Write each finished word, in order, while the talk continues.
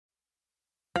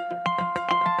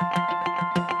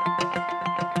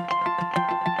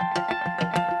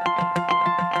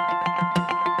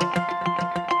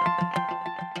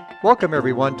Welcome,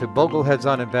 everyone, to Bogleheads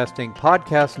on Investing,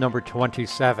 podcast number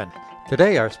 27.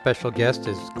 Today, our special guest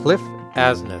is Cliff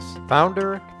Asness,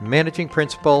 founder, managing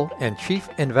principal, and chief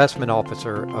investment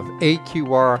officer of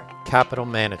AQR Capital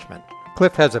Management.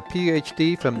 Cliff has a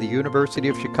PhD from the University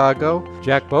of Chicago.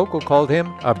 Jack Bogle called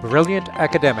him a brilliant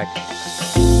academic.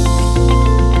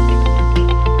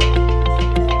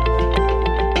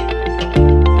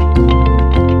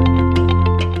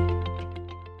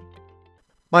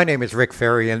 My name is Rick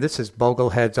Ferry, and this is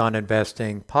Bogleheads on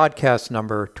Investing, podcast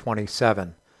number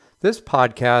 27. This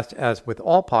podcast, as with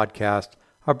all podcasts,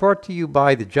 are brought to you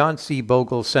by the John C.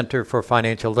 Bogle Center for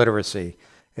Financial Literacy,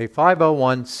 a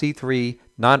 501c3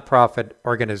 nonprofit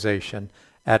organization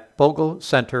at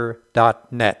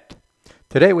boglecenter.net.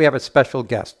 Today we have a special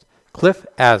guest, Cliff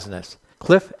Asness.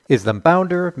 Cliff is the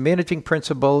founder, managing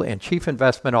principal, and chief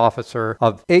investment officer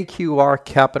of AQR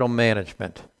Capital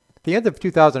Management. At the end of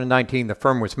 2019, the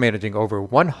firm was managing over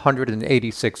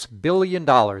 $186 billion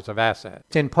of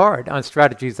assets, in part on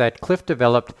strategies that Cliff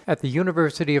developed at the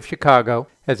University of Chicago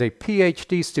as a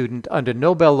PhD student under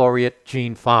Nobel laureate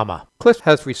Gene Fama. Cliff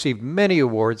has received many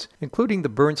awards, including the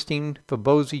Bernstein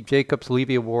Fabozzi Jacobs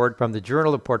Levy Award from the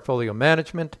Journal of Portfolio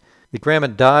Management, the Graham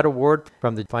and Dodd Award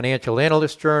from the Financial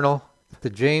Analyst Journal,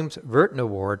 the James Verton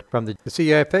Award from the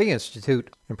CFA Institute,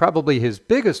 and probably his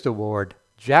biggest award,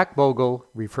 Jack Bogle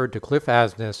referred to Cliff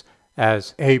Asness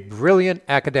as a brilliant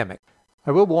academic. I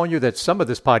will warn you that some of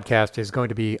this podcast is going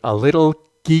to be a little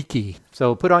geeky,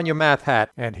 so put on your math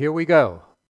hat, and here we go.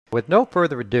 With no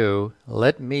further ado,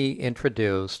 let me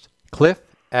introduce Cliff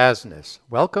Asness.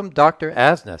 Welcome, Dr.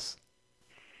 Asness.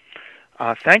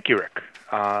 Thank you, Rick,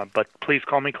 but please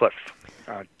call me Cliff.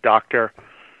 Doctor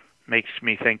makes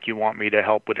me think you want me to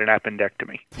help with an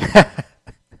appendectomy.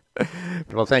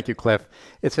 Well, thank you, Cliff.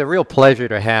 It's a real pleasure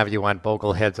to have you on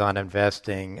Bogleheads on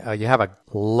Investing. You have a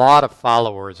lot of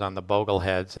followers on the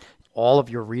Bogleheads. All of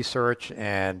your research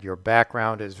and your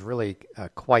background is really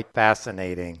quite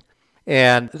fascinating.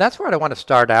 And that's what I want to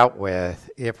start out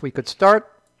with. If we could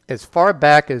start as far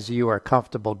back as you are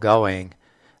comfortable going,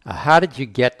 how did you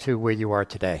get to where you are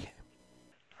today?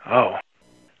 Oh,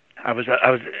 I was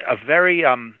a very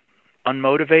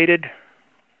unmotivated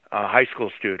high school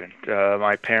student.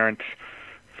 My parents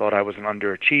thought I was an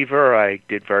underachiever. I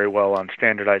did very well on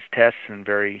standardized tests and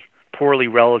very poorly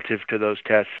relative to those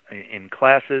tests in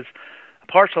classes.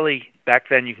 Partially, back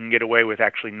then you can get away with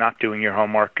actually not doing your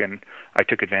homework, and I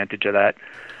took advantage of that.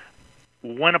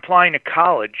 When applying to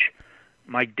college,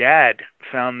 my dad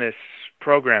found this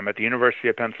program at the University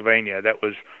of Pennsylvania that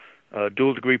was a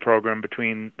dual degree program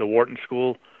between the Wharton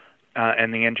School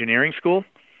and the engineering school.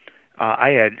 I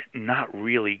had not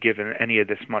really given any of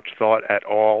this much thought at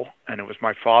all, and it was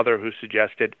my father who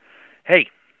suggested, hey,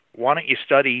 why don't you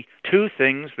study two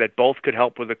things that both could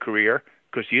help with a career,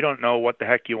 because you don't know what the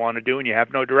heck you want to do and you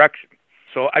have no direction.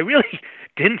 So I really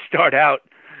didn't start out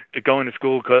going to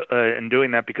school and doing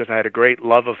that because I had a great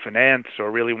love of finance or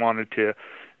really wanted to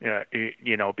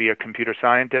be a computer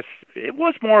scientist. It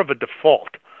was more of a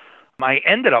default. I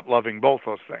ended up loving both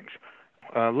those things.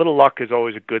 Little luck is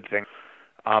always a good thing.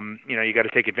 You got to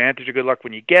take advantage of good luck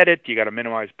when you get it. You got to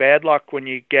minimize bad luck when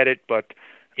you get it. But,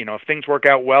 if things work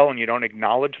out well and you don't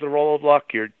acknowledge the role of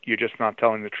luck, you're just not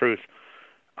telling the truth.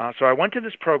 So I went to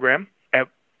this program. At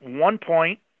one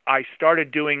point, I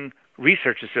started doing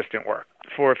research assistant work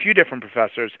for a few different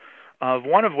professors,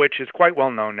 one of which is quite well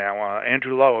known now.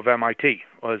 Andrew Lo of MIT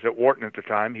was at Wharton at the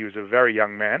time. He was a very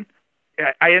young man.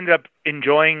 I ended up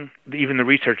enjoying even the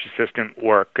research assistant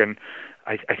work, and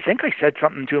I think I said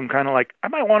something to him kind of like, I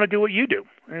might want to do what you do.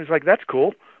 And he was like, that's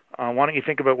cool. Why don't you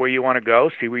think about where you want to go,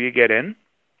 see where you get in.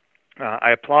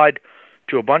 I applied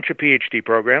to a bunch of PhD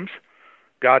programs,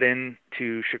 got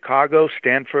into Chicago,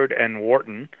 Stanford, and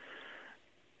Wharton.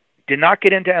 Did not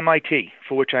get into MIT,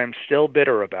 for which I am still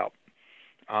bitter about.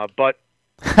 But,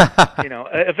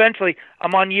 eventually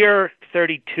I'm on year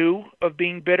 32 of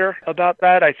being bitter about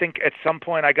that. I think at some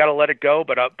point I got to let it go,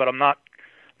 but I'm not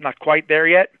quite there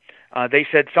yet. They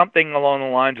said something along the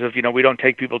lines of, we don't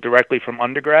take people directly from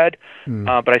undergrad,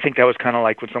 but I think that was kind of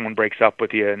like when someone breaks up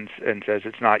with you and says,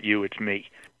 it's not you, it's me.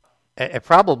 It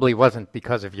probably wasn't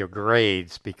because of your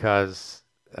grades, because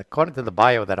according to the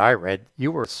bio that I read,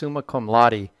 you were summa cum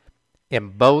laude in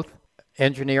both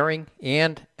engineering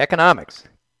and economics.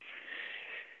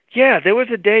 Yeah, there was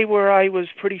a day where I was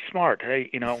pretty smart.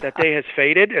 That day has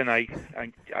faded, and I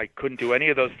couldn't do any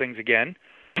of those things again.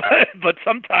 But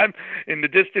sometime in the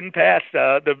distant past,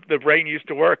 the brain used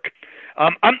to work.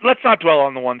 Let's not dwell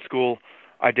on the one school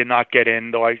I did not get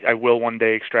in, though I will one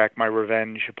day extract my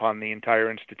revenge upon the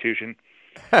entire institution.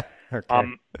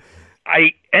 Okay.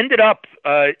 I ended up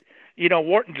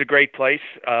Wharton's a great place,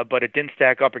 but it didn't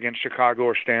stack up against Chicago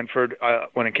or Stanford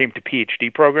when it came to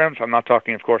PhD programs. I'm not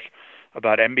talking, of course,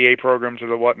 about MBA programs or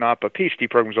the whatnot, but PhD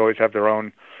programs always have their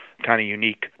own kind of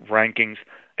unique rankings.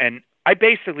 And I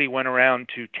basically went around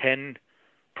to 10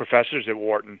 professors at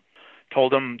Wharton,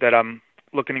 told them that I'm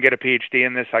looking to get a PhD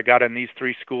in this. I got in these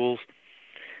 3 schools.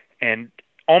 And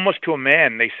almost to a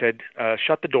man, they said,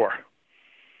 shut the door.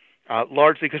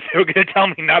 Largely because they were going to tell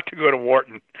me not to go to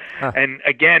Wharton. Huh. And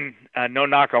again, no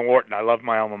knock on Wharton. I love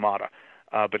my alma mater.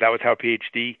 But that was how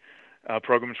PhD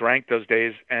programs ranked those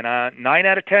days. And 9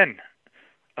 out of 10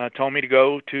 told me to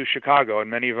go to Chicago, and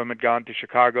many of them had gone to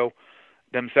Chicago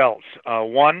themselves.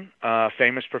 One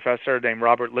famous professor named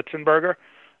Robert Litzenberger,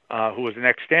 who was an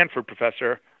ex-Stanford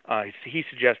professor, he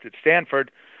suggested Stanford.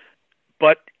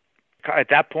 But at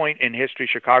that point in history,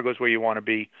 Chicago is where you want to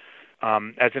be.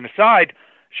 As an aside,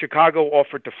 Chicago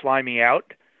offered to fly me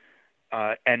out,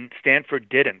 and Stanford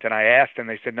didn't. And I asked, and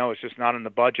they said, no, it's just not in the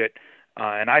budget.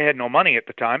 And I had no money at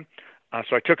the time.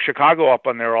 So I took Chicago up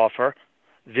on their offer,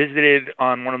 visited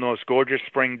on one of the most gorgeous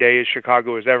spring days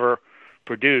Chicago has ever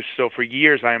produced. So for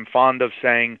years, I am fond of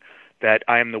saying that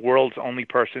I am the world's only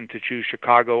person to choose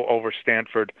Chicago over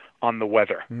Stanford on the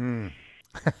weather,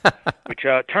 which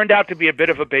turned out to be a bit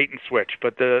of a bait and switch,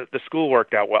 but the school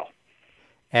worked out well.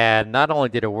 And not only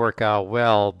did it work out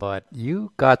well, but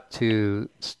you got to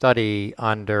study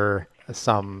under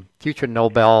some future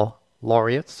Nobel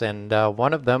laureates, and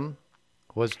one of them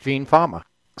was Gene Fama.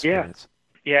 Experience.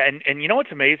 Yeah, and you know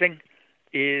what's amazing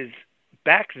is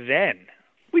back then,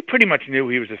 we pretty much knew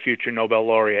he was a future Nobel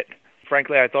laureate.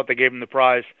 Frankly, I thought they gave him the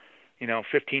prize,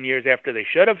 15 years after they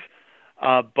should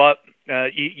have, but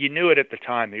you knew it at the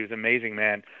time. He was an amazing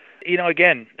man.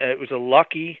 Again, it was a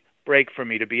lucky break for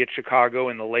me to be at Chicago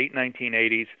in the late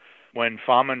 1980s when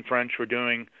Fama and French were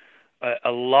doing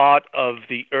a lot of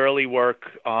the early work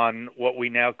on what we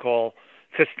now call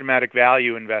systematic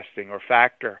value investing or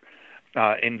factor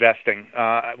investing.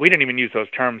 We didn't even use those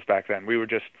terms back then. We were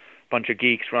just a bunch of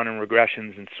geeks running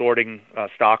regressions and sorting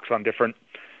stocks on different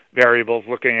variables,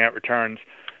 looking at returns.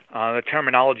 The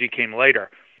terminology came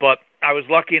later. But I was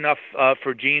lucky enough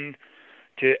for Gene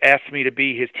to ask me to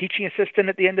be his teaching assistant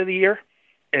at the end of the year.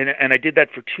 And I did that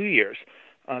for 2 years.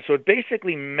 So it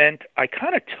basically meant I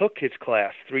kind of took his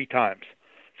class 3 times.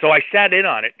 So I sat in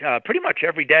on it pretty much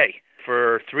every day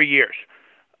for 3 years.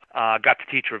 Got to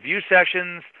teach review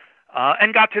sessions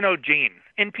and got to know Gene.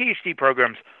 In PhD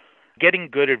programs, getting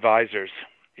good advisors,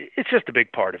 it's just a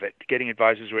big part of it. Getting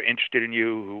advisors who are interested in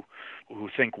you, who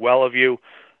think well of you.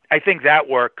 I think that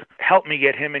work helped me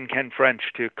get him and Ken French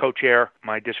to co-chair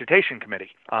my dissertation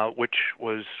committee, which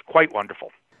was quite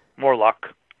wonderful. More luck.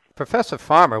 Professor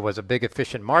Farmer was a big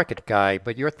efficient market guy,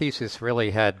 but your thesis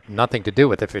really had nothing to do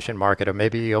with efficient market, or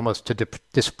maybe almost to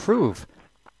disprove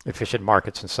efficient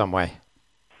markets in some way.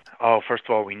 Oh, first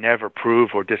of all, we never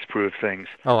prove or disprove things.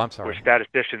 Oh, I'm sorry. We're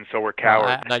statisticians, so we're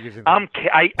cowards. I'm not using that.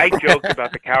 I joke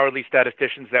about the cowardly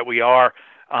statisticians that we are.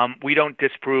 We don't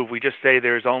disprove. We just say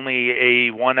there's only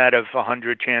a 1 out of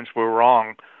 100 chance we're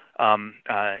wrong.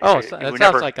 That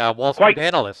sounds like a Wall Street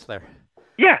analyst there.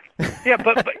 Yeah,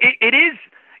 but it is.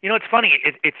 It's funny.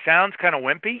 It sounds kind of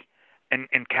wimpy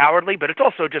and cowardly, but it's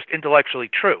also just intellectually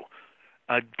true.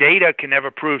 Data can never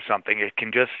prove something. It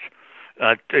can just,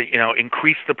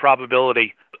 increase the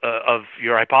probability of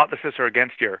your hypothesis or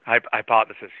against your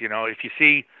hypothesis. If you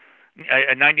see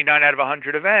a 99 out of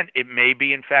 100 event, it may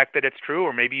be in fact that it's true,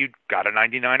 or maybe you got a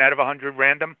 99 out of 100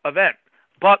 random event.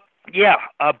 But yeah,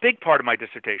 a big part of my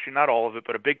dissertation, not all of it,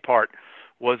 but a big part,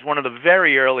 was one of the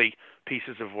very early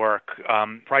pieces of work.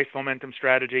 Price momentum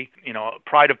strategy.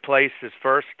 Pride of place is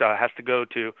first, has to go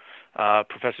to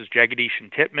Professors Jagadish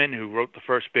and Titman, who wrote the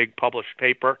first big published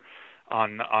paper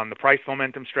on the price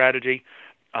momentum strategy.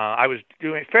 I was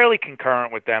doing fairly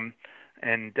concurrent with them,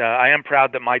 and I am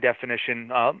proud that my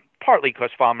definition, partly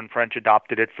because Fama and French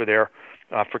adopted it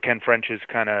for Ken French's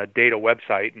kind of data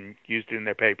website and used it in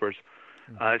their papers.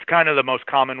 It's kind of the most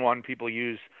common one people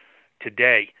use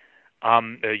today.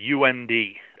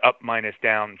 UMD, up minus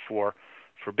down, for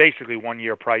basically 1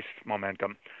 year price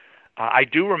momentum. I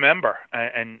do remember,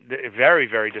 and very,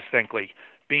 very distinctly,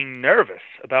 being nervous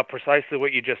about precisely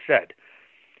what you just said.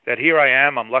 That here I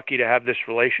am, I'm lucky to have this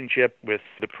relationship with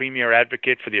the premier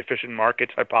advocate for the efficient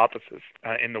markets hypothesis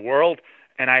in the world,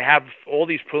 and I have all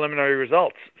these preliminary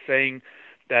results saying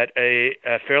that a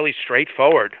fairly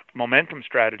straightforward momentum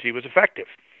strategy was effective.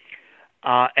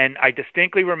 And I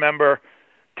distinctly remember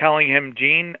telling him,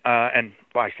 Gene, and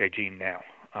well, I say Gene now,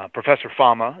 Professor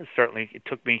Fama, certainly it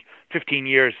took me 15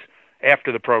 years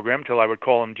after the program till I would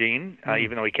call him Gene,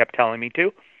 even though he kept telling me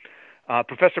to.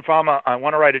 Professor Fama, I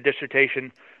want to write a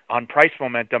dissertation on price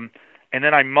momentum, and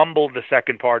then I mumbled the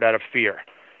second part out of fear,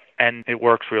 and it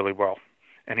works really well.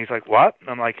 And he's like, what?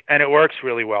 I'm like, and it works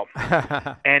really well.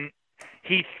 And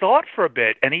he thought for a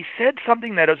bit, and he said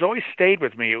something that has always stayed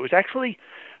with me. It was actually,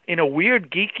 in a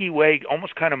weird, geeky way,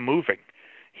 almost kind of moving.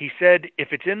 He said, if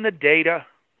it's in the data,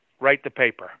 write the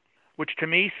paper, which to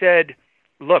me said,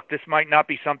 look, this might not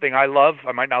be something I love.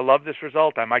 I might not love this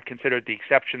result. I might consider it the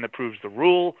exception that proves the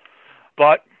rule.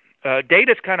 But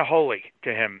data's kind of holy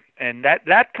to him, and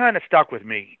that kind of stuck with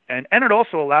me. And it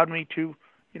also allowed me to,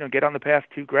 get on the path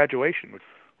to graduation,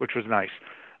 which was nice.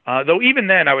 Though even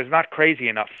then, I was not crazy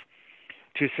enough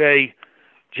to say,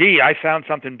 gee, I found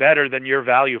something better than your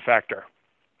value factor.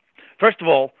 First of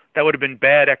all, that would have been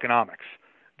bad economics.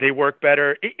 They work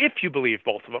better, if you believe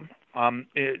both of them,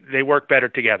 they work better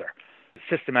together.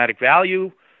 Systematic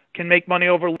value can make money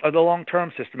over the long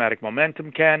term, systematic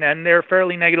momentum can, and they're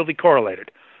fairly negatively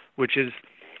correlated, which is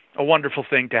a wonderful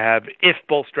thing to have if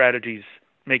both strategies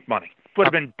make money. It would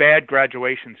have been bad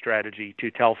graduation strategy to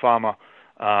tell Fama,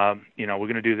 we're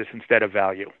going to do this instead of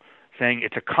value. Saying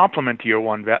it's a complement to your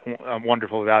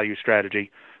wonderful value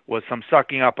strategy was some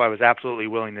sucking up I was absolutely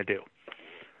willing to do.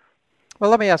 Well,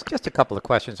 let me ask just a couple of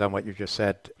questions on what you just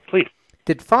said. Please.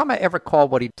 Did Fama ever call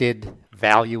what he did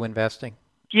value investing?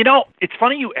 It's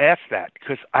funny you ask that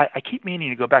because I keep meaning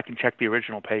to go back and check the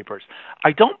original papers.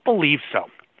 I don't believe so.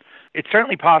 It's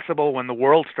certainly possible when the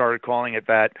world started calling it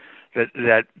that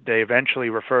they eventually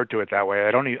referred to it that way.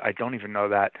 I don't even know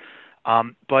that.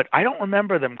 But I don't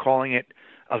remember them calling it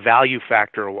a value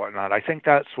factor or whatnot. I think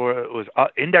that's where it was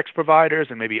index providers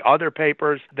and maybe other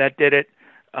papers that did it.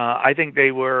 I think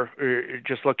they were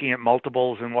just looking at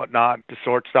multiples and whatnot to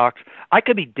sort stocks. I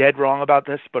could be dead wrong about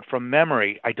this, but from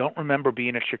memory, I don't remember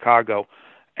being at Chicago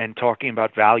and talking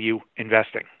about value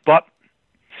investing. But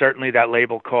certainly that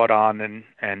label caught on,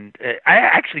 and I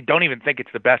actually don't even think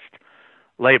it's the best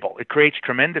label. It creates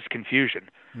tremendous confusion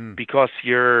because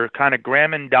you're kind of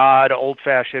Graham and Dodd,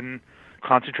 old-fashioned,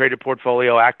 concentrated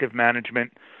portfolio, active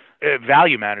management,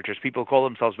 value managers, people who call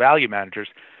themselves value managers,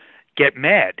 get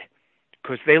mad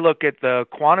because they look at the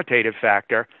quantitative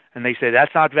factor and they say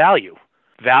that's not value.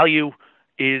 Value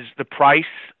is the price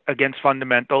against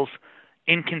fundamentals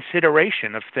in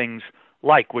consideration of things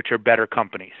like which are better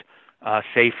companies,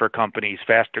 safer companies,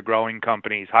 faster growing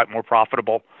companies, more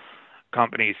profitable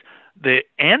companies. The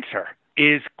answer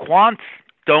is quants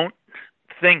don't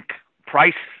think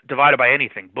price divided by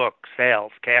anything, book,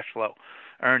 sales, cash flow,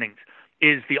 earnings,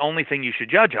 is the only thing you should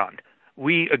judge on.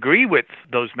 We agree with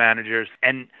those managers,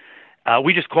 and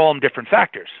we just call them different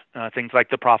factors, things like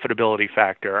the profitability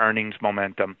factor, earnings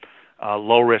momentum,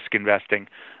 low-risk investing.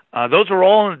 Those are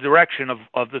all in the direction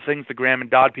of the things the Graham and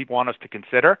Dodd people want us to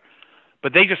consider,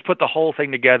 but they just put the whole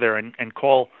thing together and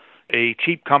call a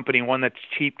cheap company one that's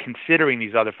cheap considering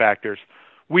these other factors.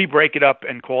 We break it up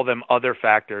and call them other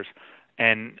factors,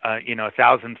 and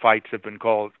 1,000 fights have been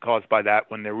caused by that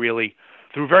when they're really,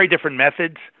 through very different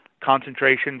methods,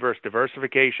 concentration versus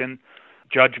diversification,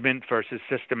 judgment versus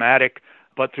systematic,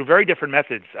 but through very different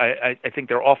methods. I think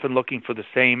they're often looking for the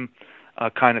same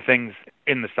kind of things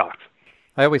in the stocks.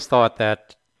 I always thought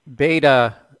that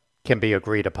beta can be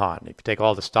agreed upon. If you take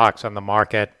all the stocks on the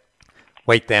market,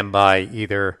 weight them by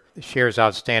either the shares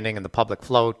outstanding in the public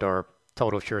float or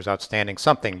total shares outstanding,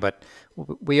 something, but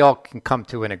we all can come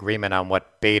to an agreement on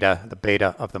what the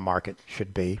beta of the market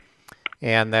should be.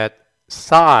 And that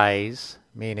size,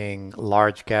 meaning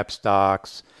large cap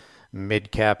stocks,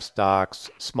 mid cap stocks,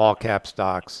 small cap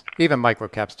stocks, even micro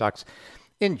cap stocks,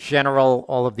 in general,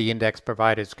 all of the index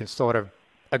providers can sort of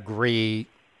agree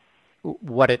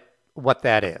what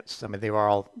that is. I mean, they are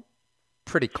all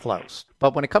pretty close.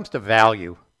 But when it comes to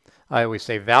value, I always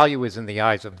say value is in the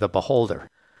eyes of the beholder.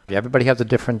 Everybody has a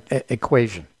different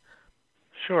equation.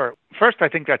 Sure. First, I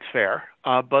think that's fair.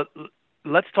 But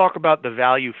let's talk about the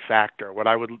value factor, what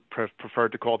I would prefer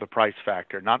to call the price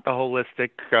factor, not the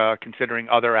holistic, considering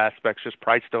other aspects, just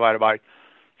price divided by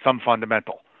some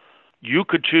fundamental. You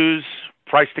could choose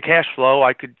price to cash flow.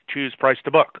 I could choose price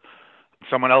to book.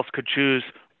 Someone else could choose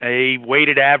a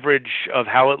weighted average of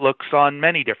how it looks on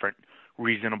many different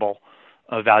reasonable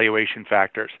valuation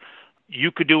factors. You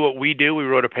could do what we do. We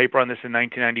wrote a paper on this in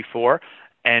 1994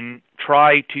 and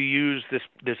try to use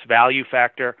this value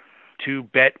factor to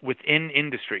bet within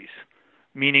industries,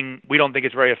 meaning we don't think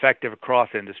it's very effective across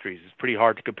industries. It's pretty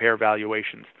hard to compare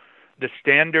valuations. The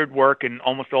standard work in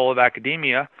almost all of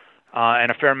academia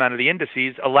and a fair amount of the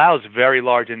indices allows very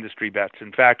large industry bets.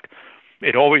 In fact,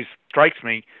 it always strikes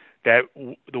me that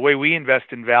the way we invest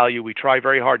in value, we try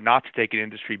very hard not to take an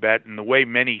industry bet, and the way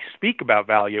many speak about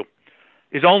value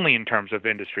is only in terms of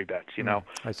industry bets,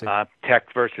 I see.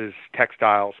 Tech versus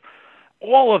textiles.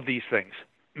 All of these things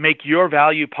make your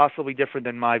value possibly different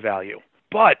than my value.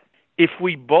 But if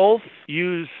we both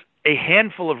use a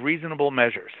handful of reasonable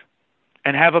measures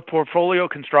and have a portfolio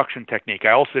construction technique,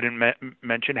 I also didn't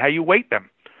mention how you weight them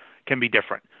can be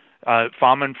different.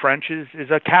 Fama French is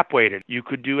a cap weighted. You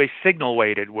could do a signal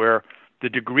weighted where the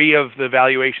degree of the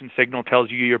valuation signal tells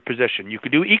you your position. You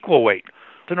could do equal weight.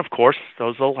 And of course,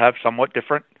 those will have somewhat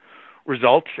different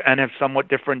results and have somewhat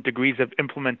different degrees of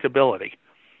implementability.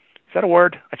 Is that a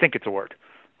word? I think it's a word.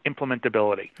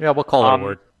 Implementability. Yeah, we'll call it a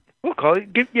word. We'll call it,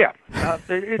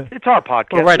 it's our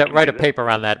podcast. We'll write a paper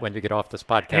on that when you get off this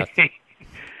podcast.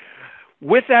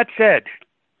 With that said,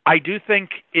 I do think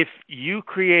if you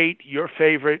create your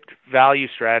favorite value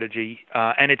strategy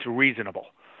and it's reasonable,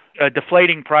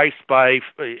 deflating price by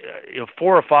 4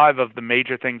 or 5 of the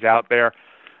major things out there,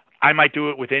 I might do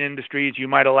it within industries. You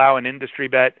might allow an industry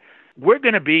bet. We're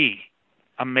going to be,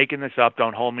 I'm making this up,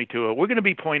 don't hold me to it, we're going to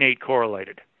be 0.8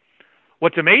 correlated.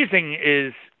 What's amazing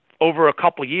is over a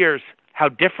couple of years how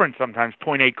different sometimes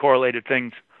 0.8 correlated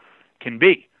things can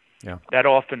be. Yeah. That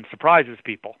often surprises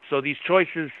people. So these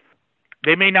choices,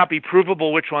 they may not be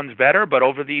provable which one's better, but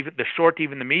over the short,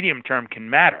 even the medium term can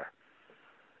matter.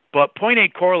 But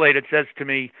 0.8 correlated says to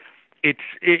me,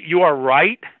 you are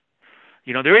right.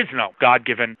 There is no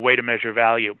God-given way to measure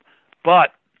value.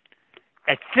 But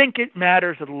I think it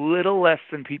matters a little less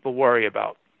than people worry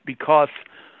about because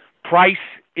price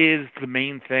is the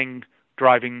main thing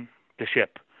driving the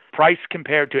ship. Price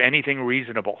compared to anything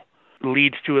reasonable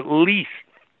leads to at least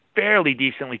fairly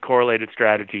decently correlated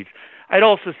strategies. I'd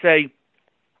also say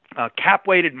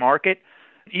cap-weighted market,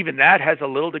 even that has a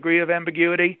little degree of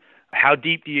ambiguity. How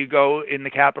deep do you go in the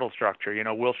capital structure?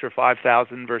 Wilshire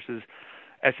 5000 versus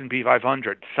S&P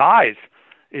 500. Size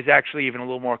is actually even a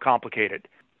little more complicated.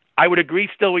 I would agree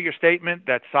still with your statement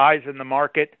that size in the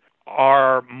market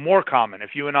are more common. If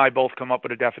you and I both come up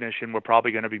with a definition, we're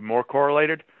probably going to be more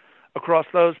correlated across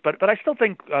those. But I still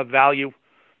think value,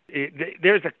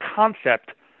 there's a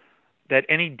concept that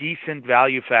any decent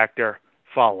value factor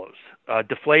follows.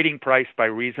 Deflating price by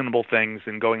reasonable things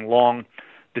and going long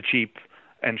the cheap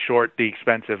and short the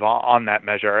expensive on that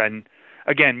measure. And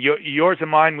again, yours and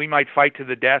mine, we might fight to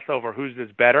the death over whose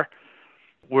is better.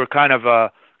 We're kind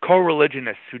of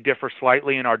co-religionists who differ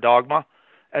slightly in our dogma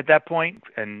at that point.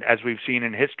 And as we've seen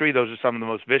in history, those are some of the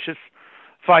most vicious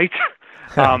fights.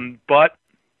 But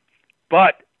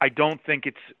I don't think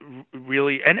it's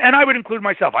really, and I would include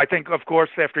myself. I think, of course,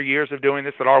 after years of doing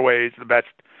this, that our way is the best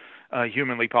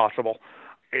humanly possible.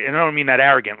 And I don't mean that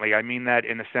arrogantly. I mean that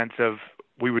in the sense of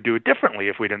we would do it differently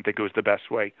if we didn't think it was the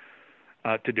best way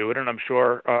to do it, and I'm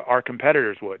sure our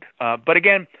competitors would. But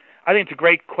again, I think it's a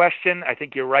great question. I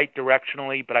think you're right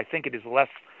directionally, but I think it is less,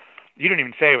 you didn't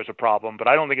even say it was a problem, but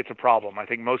I don't think it's a problem. I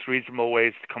think most reasonable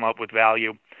ways to come up with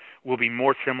value will be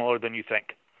more similar than you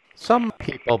think. Some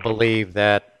people believe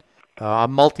that a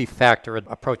multi-factor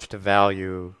approach to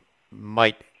value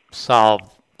might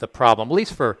solve the problem, at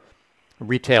least for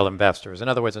retail investors. In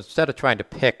other words, instead of trying to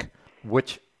pick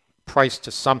which price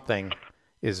to something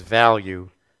is value,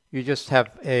 you just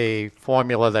have a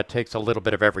formula that takes a little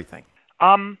bit of everything.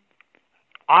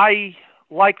 I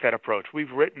like that approach.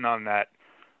 We've written on that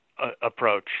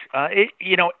approach.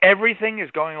 Everything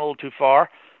is going a little too far.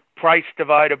 Price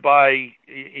divided by,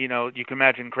 you can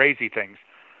imagine crazy things.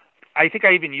 I think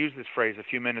I even used this phrase a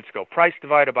few minutes ago. Price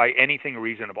divided by anything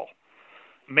reasonable.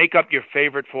 Make up your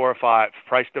favorite 4 or 5.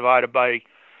 Price divided by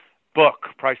book.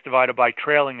 Price divided by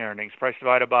trailing earnings. Price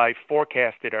divided by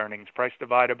forecasted earnings. Price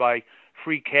divided by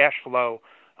free cash flow.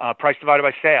 Price divided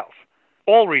by sales.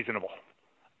 All reasonable.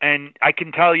 And I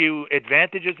can tell you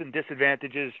advantages and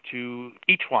disadvantages to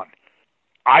each one.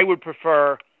 I would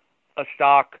prefer a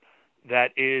stock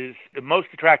that is the most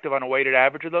attractive on a weighted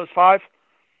average of those 5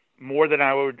 more than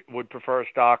I would prefer a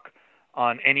stock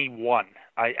on any one.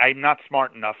 I'm not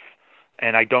smart enough,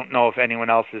 and I don't know if anyone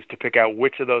else is, to pick out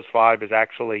which of those 5 is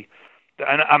actually,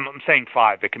 and I'm saying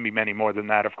 5, there can be many more than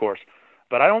that, of course,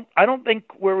 but I don't think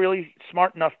we're really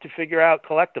smart enough to figure out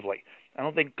collectively. I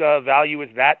don't think value is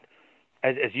that,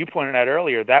 as you pointed out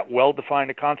earlier, that well-defined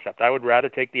a concept. I would rather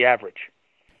take the average.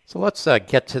 So let's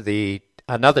get to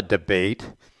another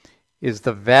debate. Is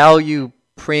the value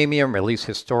premium, at least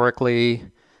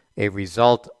historically, a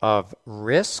result of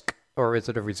risk, or is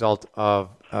it a result of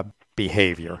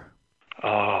behavior?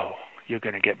 Oh, you're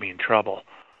going to get me in trouble.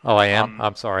 Oh, I am?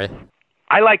 I'm sorry.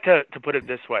 I like to put it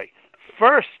this way.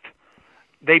 First,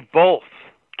 they both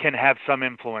can have some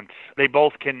influence. They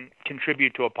both can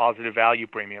contribute to a positive value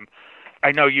premium.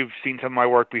 I know you've seen some of my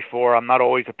work before. I'm not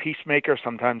always a peacemaker.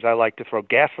 Sometimes I like to throw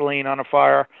gasoline on a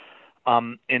fire.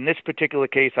 In this particular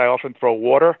case, I often throw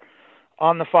water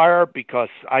on the fire because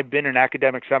I've been in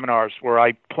academic seminars where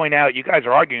I point out, you guys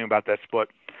are arguing about this, but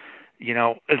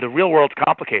the real world's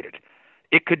complicated.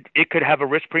 It could have a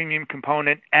risk premium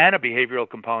component and a behavioral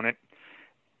component,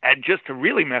 and just to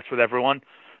really mess with everyone,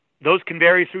 those can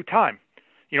vary through time.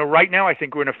 Right now I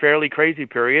think we're in a fairly crazy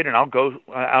period, and I'll go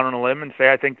out on a limb and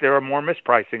say I think there are more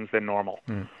mispricings than normal.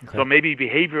 Okay. So maybe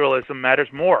behavioralism matters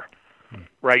more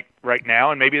right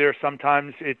now, and maybe there's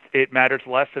sometimes it matters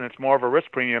less and it's more of a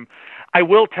risk premium. I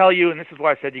will tell you, and this is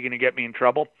why I said you're going to get me in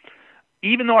trouble,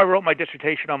 even though I wrote my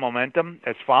dissertation on momentum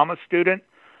as FAMA student,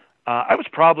 I was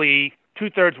probably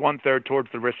 2/3, 1/3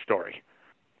 towards the risk story.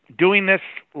 Doing this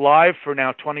live for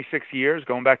now 26 years,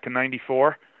 going back to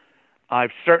 94,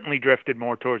 I've certainly drifted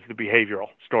more towards the behavioral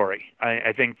story.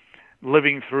 I think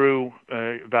living through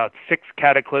about 6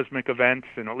 cataclysmic events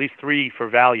and at least 3 for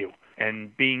value,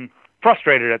 and being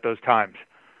frustrated at those times,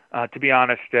 to be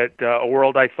honest, at a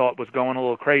world I thought was going a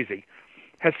little crazy,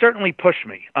 has certainly pushed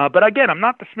me. But again, I'm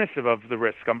not dismissive of the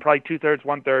risk. I'm probably 2/3,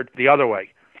 1/3 the other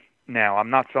way now. I'm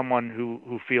not someone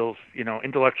who feels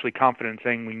intellectually confident in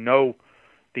saying we know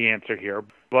the answer here.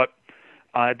 But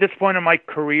at this point in my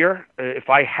career, if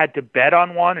I had to bet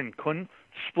on one and couldn't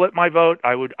split my vote,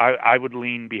 I would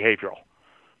lean behavioral.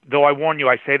 Though I warn you,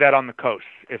 I say that on the coast.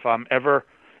 If I'm ever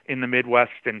in the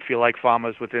Midwest and feel like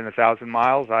FAMA's within 1,000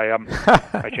 miles, I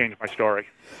change my story.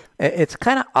 It's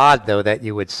kind of odd, though, that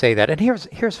you would say that, and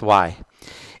here's why.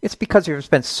 It's because there's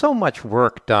been so much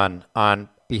work done on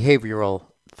behavioral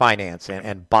finance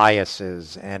and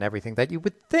biases and everything that you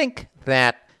would think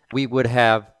that we would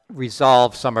have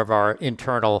resolved some of our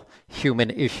internal human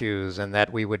issues and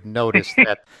that we would notice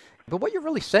that. But what you're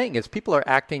really saying is people are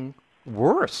acting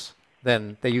worse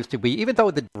than they used to be, even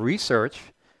though the research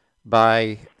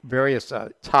by various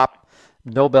top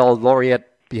Nobel laureate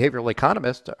behavioral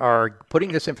economists are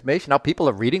putting this information out. People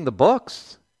are reading the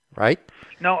books, right?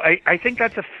 No, I think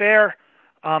that's a fair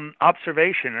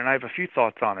observation, and I have a few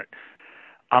thoughts on it.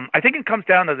 I think it comes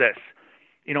down to this.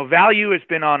 Value has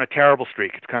been on a terrible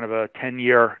streak. It's kind of a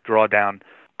 10-year drawdown.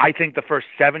 I think the first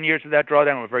 7 years of that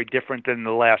drawdown were very different than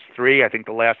the last 3. I think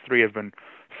the last 3 have been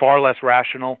far less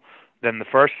rational than the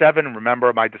first 7. And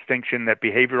remember my distinction that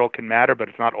behavioral can matter, but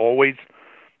it's not always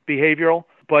behavioral.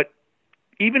 But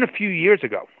even a few years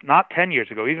ago, not 10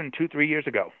 years ago, even 2-3 years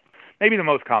ago, maybe the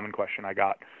most common question I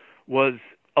got was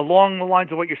along the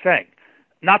lines of what you're saying.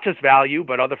 Not just value,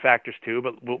 but other factors too,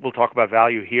 but we'll talk about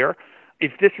value here.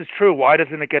 If this is true, why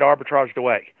doesn't it get arbitraged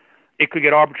away? It could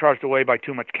get arbitraged away by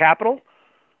too much capital,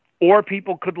 or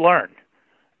people could learn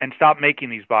and stop making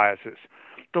these biases.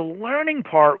 The learning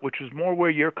part, which is more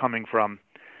where you're coming from,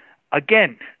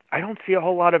 again, I don't see a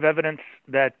whole lot of evidence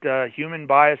that human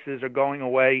biases are going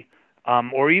away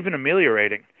or even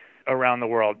ameliorating around the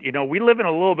world. We live in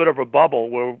a little bit of a bubble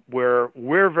where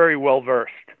we're very well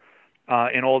versed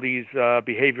in all these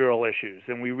behavioral issues,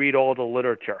 and we read all the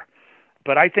literature.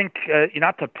 But I think,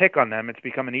 not to pick on them, it's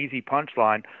become an easy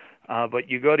punchline, but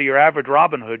you go to your average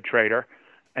Robinhood trader,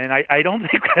 and I don't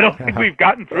think we've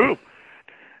gotten through.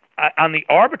 On the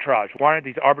arbitrage, why aren't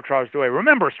these arbitrages away?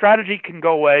 Remember, strategy can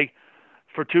go away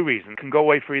for 2 reasons. It can go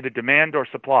away for either demand or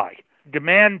supply.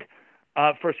 Demand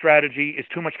for strategy is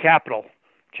too much capital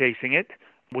chasing it,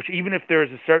 which even if there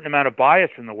is a certain amount of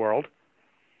bias in the world,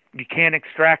 you can't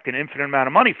extract an infinite amount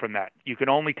of money from that. You can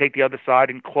only take the other side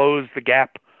and close the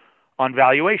gap on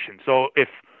valuation. So if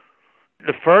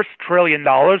the first $1 trillion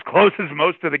closes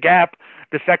most of the gap,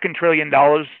 the second $1 trillion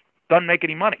doesn't make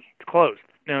any money. It's closed.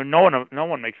 No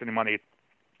one makes any money.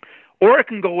 Or it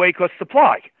can go away because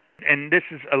supply. And this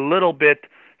is a little bit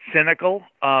cynical,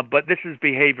 but this is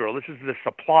behavioral. This is the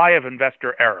supply of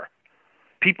investor error.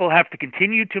 People have to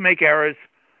continue to make errors,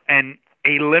 and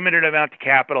a limited amount of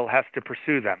capital has to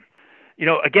pursue them.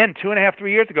 Again, 2.5,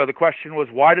 3 years ago, the question was,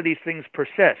 why do these things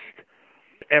persist?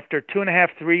 After 2.5,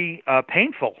 3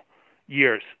 painful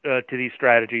years to these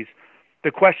strategies,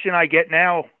 the question I get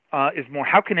now is more,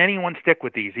 how can anyone stick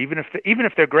with these, even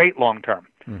if they're great long term?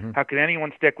 Mm-hmm. How can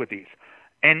anyone stick with these?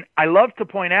 And I love to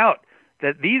point out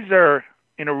that these are,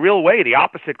 in a real way, the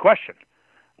opposite question.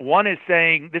 One is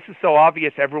saying, this is so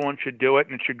obvious everyone should do it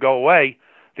and it should go away.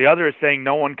 The other is saying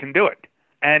no one can do it.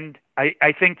 And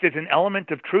I think there's an element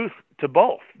of truth to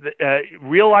both.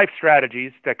 Real-life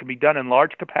strategies that can be done in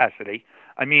large capacity,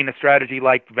 I mean a strategy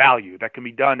like value that can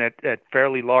be done at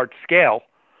fairly large scale,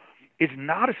 is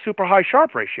not a super high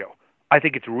Sharpe ratio. I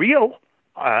think it's real.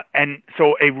 And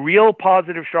so a real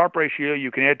positive Sharpe ratio you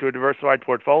can add to a diversified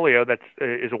portfolio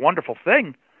is a wonderful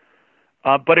thing.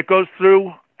 But it goes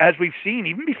through as we've seen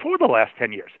even before the last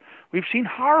 10 years. We've seen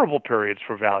horrible periods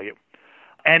for value.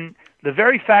 And the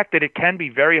very fact that it can be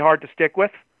very hard to stick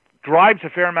with drives a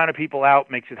fair amount of people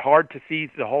out, makes it hard to see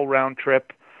the whole round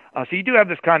trip. So you do have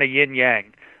this kind of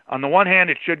yin-yang. On the one hand,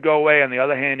 it should go away. On the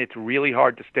other hand, it's really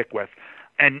hard to stick with.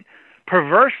 And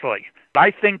perversely,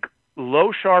 I think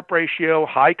low Sharpe ratio,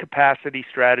 high capacity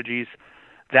strategies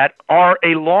that are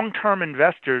a long-term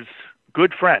investor's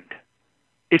good friend,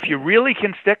 if you really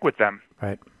can stick with them,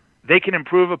 right, they can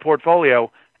improve a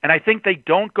portfolio. And I think they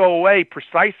don't go away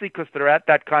precisely because they're at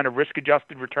that kind of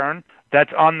risk-adjusted return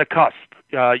that's on the cusp.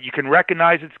 You can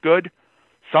recognize it's good.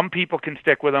 Some people can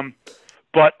stick with them,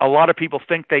 but a lot of people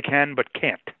think they can but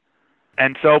can't.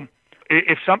 And so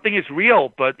if something is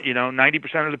real, but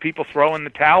 90% of the people throw in the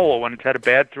towel when it's had a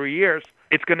bad 3 years,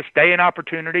 it's going to stay an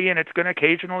opportunity and it's going to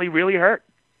occasionally really hurt.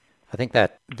 I think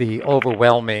that the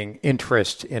overwhelming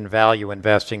interest in value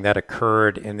investing that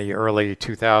occurred in the early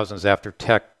 2000s after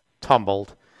tech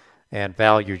tumbled and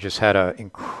value just had an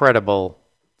incredible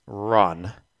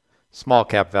run, small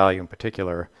cap value in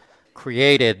particular,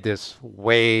 created this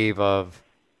wave of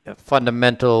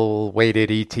fundamental weighted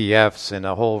ETFs and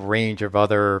a whole range of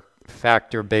other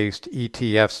factor-based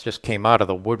ETFs just came out of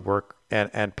the woodwork,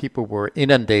 and people were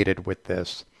inundated with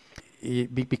this.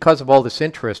 Because of all this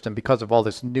interest and because of all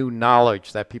this new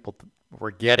knowledge that people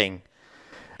were getting,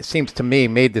 it seems to me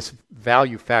made this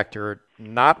value factor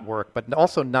not work, but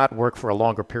also not work for a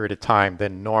longer period of time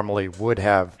than normally would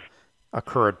have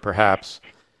occurred, perhaps.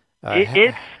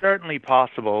 It's certainly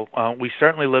possible. We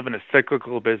certainly live in a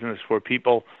cyclical business where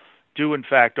people do, in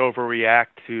fact, overreact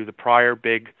to the prior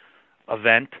big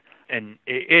event, and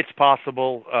it's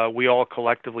possible we all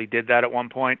collectively did that at one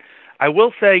point. I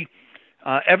will say,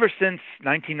 ever since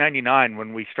 1999,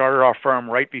 when we started our firm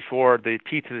right before the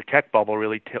teeth of the tech bubble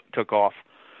really took off,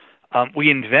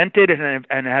 we invented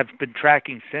and have been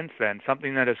tracking since then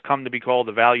something that has come to be called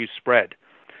the value spread.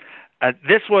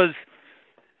 This was,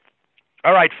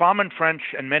 all right, Fromm & French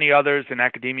and many others in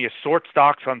academia sort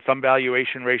stocks on some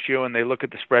valuation ratio, and they look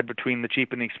at the spread between the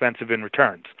cheap and the expensive in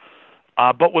returns.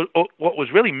 But what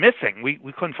was really missing, we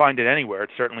couldn't find it anywhere.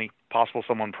 It's certainly possible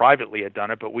someone privately had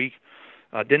done it, but we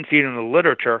didn't see it in the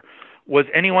literature, was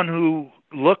anyone who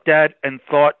looked at and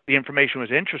thought the information was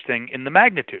interesting in the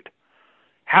magnitude.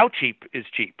 How cheap is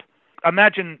cheap?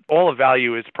 Imagine all of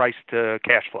value is priced to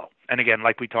cash flow. And again,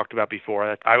 like we talked about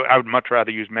before, I would much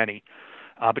rather use many.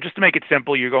 But just to make it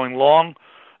simple, you're going long,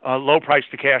 low price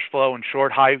to cash flow, and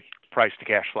short, high price to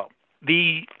cash flow.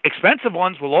 The expensive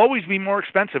ones will always be more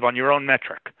expensive on your own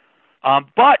metric.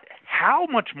 But how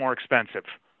much more expensive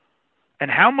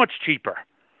and how much cheaper,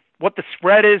 what the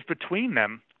spread is between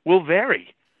them will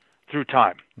vary through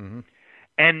time. Mm-hmm.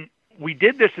 And we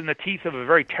did this in the teeth of a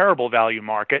very terrible value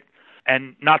market,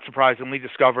 and not surprisingly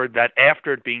discovered that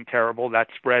after it being terrible, that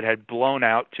spread had blown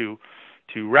out to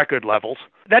record levels.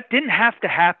 That didn't have to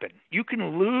happen. You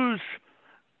can lose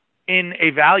in a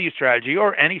value strategy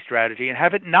or any strategy and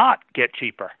have it not get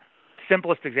cheaper.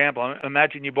 Simplest example,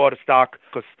 imagine you bought a stock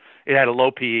because it had a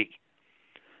low PE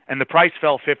and the price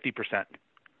fell 50%.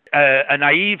 A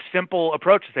naive, simple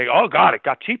approach to say, oh, God, it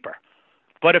got cheaper.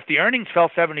 But if the earnings fell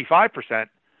 75%,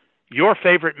 your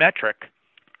favorite metric,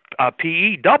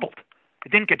 PE, doubled.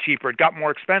 It didn't get cheaper. It got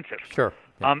more expensive. Sure.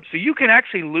 Yeah. So you can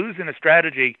actually lose in a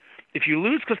strategy. If you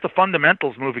lose because the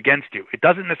fundamentals move against you, it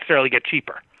doesn't necessarily get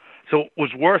cheaper. So it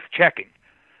was worth checking.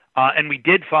 And we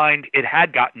did find it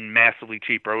had gotten massively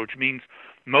cheaper, which means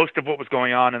most of what was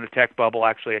going on in the tech bubble,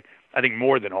 actually, I think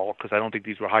more than all, because I don't think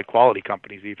these were high-quality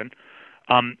companies even,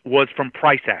 was from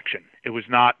price action. It was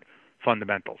not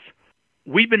fundamentals.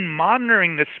 We've been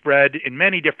monitoring this spread in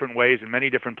many different ways in many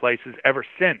different places ever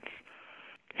since.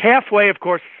 Halfway, of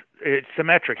course, it's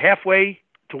symmetric. Halfway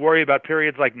to worry about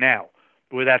periods like now,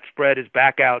 where that spread is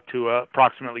back out to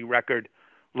approximately record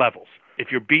levels.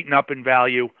 If you're beaten up in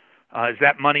value, is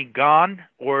that money gone,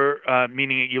 or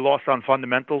meaning you lost on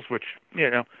fundamentals, which,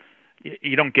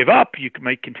 you don't give up. You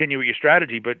might continue with your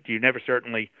strategy, but you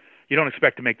don't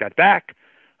expect to make that back.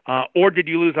 Or did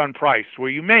you lose on price, where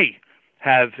you may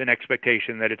have an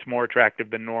expectation that it's more attractive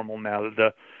than normal now, that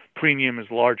the premium is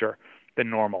larger than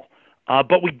normal.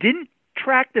 But we didn't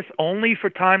track this only for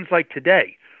times like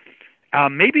today.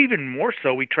 Maybe even more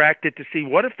so, we tracked it to see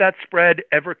what if that spread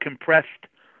ever compressed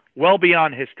well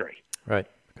beyond history. Right.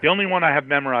 The only one I have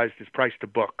memorized is price to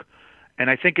book. And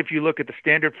I think if you look at the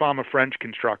standard Fromm & French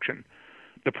construction,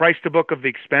 the price to book of the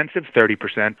expensive,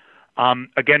 30%,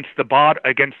 against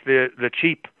the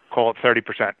cheap, call it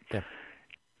 30%. Yeah.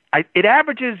 It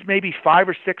averages maybe 5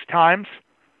 or 6 times.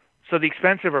 So the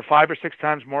expensive are 5 or 6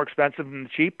 times more expensive than the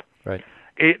cheap. Right.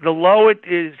 The low it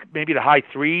is maybe the high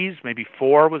threes, maybe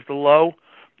 4 was the low,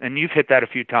 and you've hit that a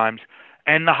few times.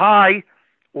 And the high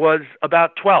was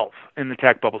about 12 in the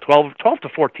tech bubble, 12 to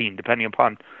 14, depending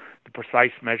upon the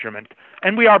precise measurement.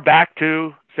 And we are back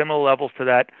to similar levels to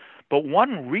that. But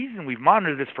one reason we've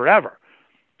monitored this forever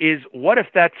is what if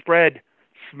that spread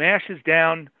smashes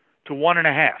down to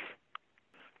 1.5,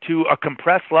 to a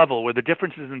compressed level where the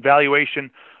differences in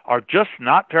valuation are just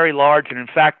not very large and, in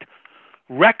fact,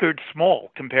 record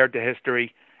small compared to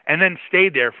history, and then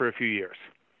stayed there for a few years.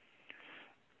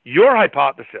 Your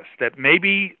hypothesis that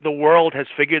maybe the world has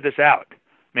figured this out,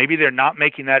 maybe they're not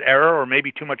making that error, or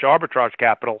maybe too much arbitrage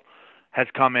capital has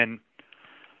come in,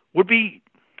 would be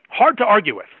hard to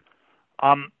argue with.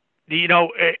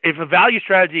 If a value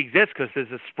strategy exists because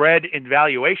there's a spread in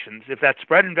valuations, if that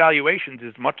spread in valuations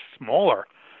is much smaller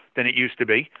than it used to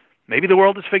be, maybe the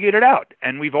world has figured it out.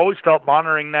 And we've always felt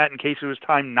monitoring that in case it was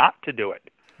time not to do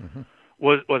it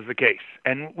was the case.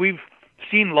 And we've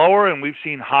seen lower and we've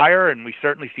seen higher, and we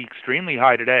certainly see extremely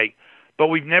high today, but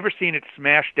we've never seen it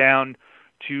smash down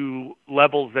to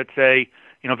levels that say,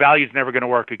 value's never going to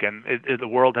work again. The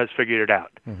world has figured it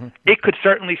out. It could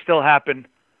certainly still happen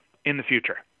in the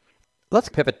future. Let's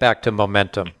pivot back to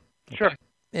momentum. Sure.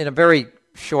 In a very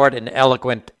short and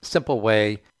eloquent, simple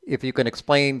way, if you can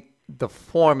explain the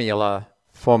formula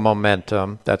for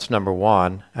momentum, that's number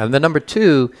one. And then number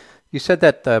two, you said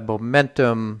that the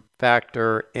momentum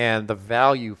factor and the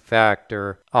value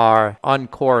factor are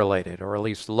uncorrelated, or at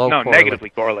least correlated. Negatively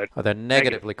correlated. Oh, they're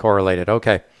negatively correlated.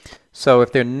 Okay. So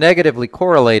if they're negatively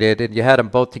correlated and you had them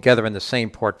both together in the same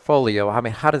portfolio,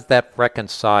 how does that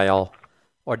reconcile,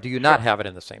 or do you not have it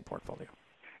in the same portfolio?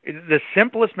 The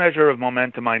simplest measure of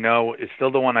momentum I know is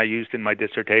still the one I used in my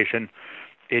dissertation.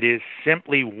 It is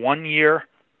simply 1 year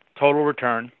total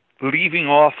return, leaving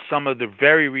off some of the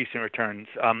very recent returns.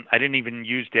 I didn't even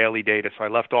use daily data, so I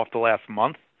left off the last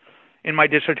month in my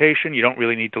dissertation. You don't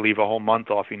really need to leave a whole month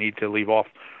off. You need to leave off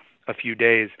a few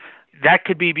days. That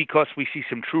could be because we see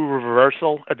some true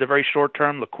reversal at the very short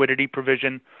term, liquidity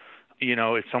provision.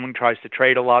 If someone tries to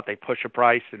trade a lot, they push a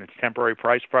price and it's temporary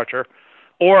price pressure.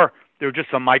 Or there are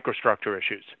just some microstructure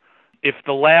issues. If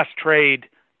the last trade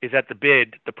is at the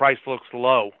bid, the price looks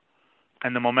low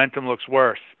and the momentum looks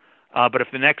worse. But if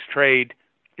the next trade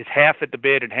is half at the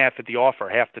bid and half at the offer,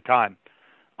 half the time,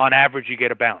 on average you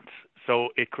get a bounce. So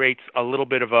it creates a little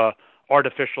bit of a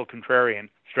artificial contrarian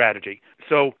strategy.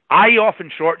 So I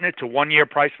often shorten it to 1 year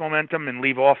price momentum and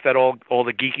leave off that all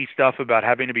the geeky stuff about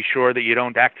having to be sure that you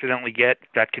don't accidentally get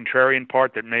that contrarian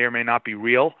part that may or may not be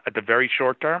real at the very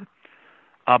short term.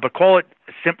 But call it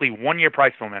simply 1 year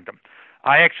price momentum.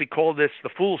 I actually called this the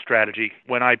fool strategy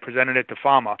when I presented it to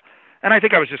Fama, and I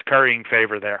think I was just currying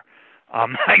favor there. I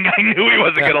knew he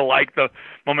wasn't going to like the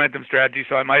momentum strategy,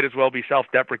 so I might as well be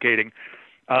self-deprecating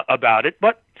about it.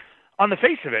 But on the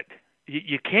face of it,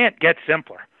 you can't get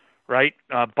simpler, right?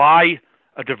 Buy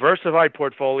a diversified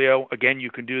portfolio. Again,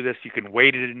 you can do this. You can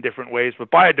weight it in different ways,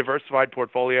 but buy a diversified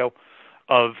portfolio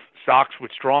of stocks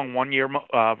with strong 1 year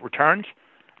returns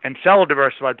and sell a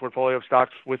diversified portfolio of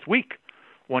stocks with weak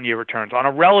 1 year returns on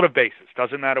a relative basis.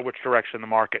 Doesn't matter which direction the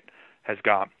market has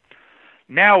gone.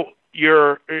 Now,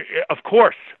 of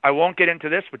course, I won't get into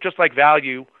this, but just like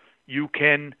value, you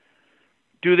can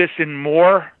do this in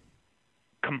more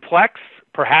complex,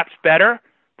 perhaps better,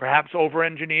 perhaps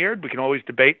over-engineered. We can always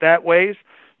debate that ways.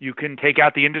 You can take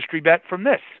out the industry bet from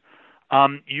this.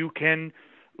 You can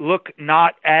look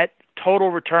not at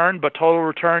total return, but total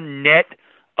return net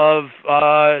of,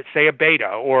 say, a beta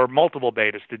or multiple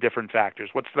betas to different factors.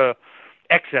 What's the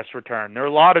excess return? There are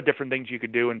a lot of different things you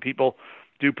could do, and people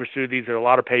do pursue these. There are a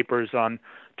lot of papers on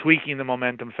tweaking the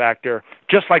momentum factor,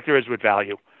 just like there is with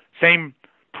value. Same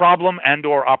problem and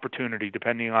or opportunity,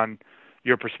 depending on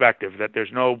your perspective, that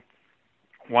there's no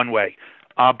one way.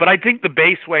 But I think the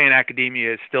base way in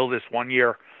academia is still this 1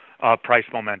 year price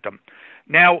momentum.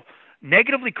 Now,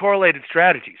 negatively correlated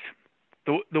strategies.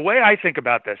 The way I think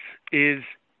about this is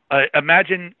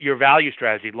imagine your value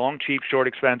strategy, long, cheap, short,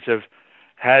 expensive,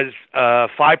 has a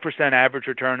 5% average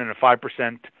return and a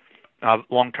 5%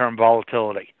 long-term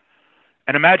volatility.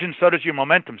 And imagine so does your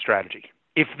momentum strategy.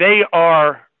 If they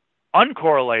are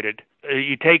uncorrelated,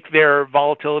 you take their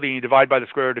volatility and you divide by the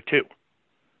square root of 2.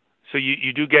 So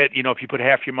you do get, if you put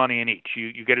half your money in each,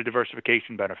 you get a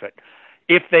diversification benefit.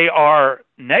 If they are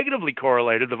negatively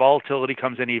correlated, the volatility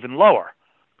comes in even lower.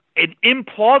 An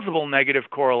implausible negative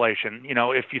correlation,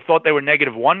 if you thought they were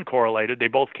 -1 correlated, they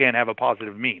both can't have a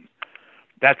positive mean.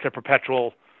 That's a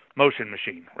perpetual motion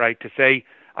machine, right? To say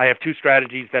I have two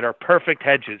strategies that are perfect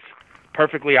hedges,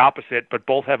 perfectly opposite, but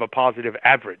both have a positive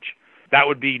average. That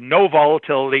would be no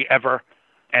volatility ever,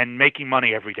 and making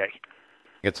money every day.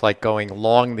 It's like going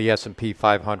long the S&P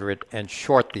 500 and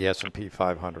short the S&P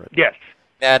 500. Yes.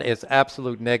 That is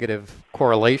absolute negative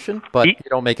correlation, but you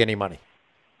don't make any money.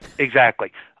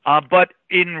 Exactly. But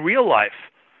in real life,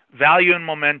 value and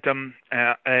momentum,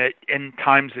 in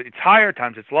times it's higher,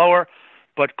 times it's lower,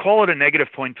 but call it a negative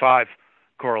 0.5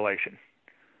 correlation.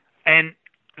 And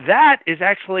that is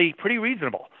actually pretty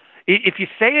reasonable. If you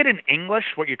say it in English,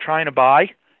 what you're trying to buy,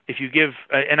 if you give,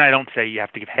 and I don't say you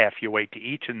have to give half your weight to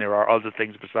each, and there are other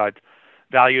things besides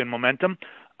value and momentum,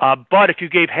 but if you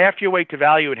gave half your weight to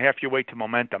value and half your weight to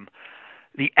momentum,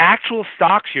 the actual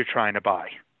stocks you're trying to buy,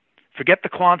 forget the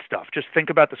quant stuff, just think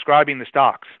about describing the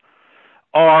stocks,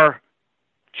 are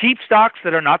cheap stocks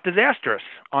that are not disastrous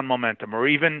on momentum, or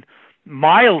even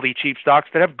mildly cheap stocks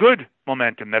that have good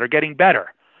momentum, that are getting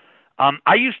better.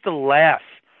 I used to laugh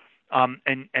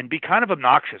and be kind of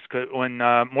obnoxious when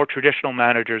more traditional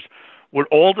managers would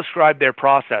all describe their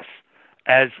process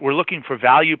as we're looking for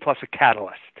value plus a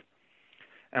catalyst.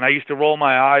 And I used to roll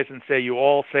my eyes and say, you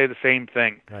all say the same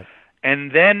thing. Right.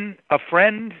 And then a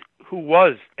friend who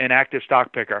was an active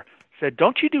stock picker said,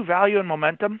 don't you do value and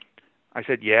momentum? I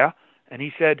said, yeah. And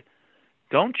he said,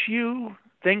 don't you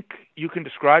think you can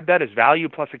describe that as value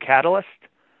plus a catalyst?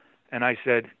 And I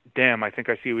said, damn, I think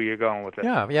I see where you're going with it.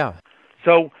 Yeah.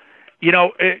 So,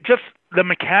 just the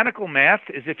mechanical math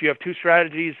is if you have two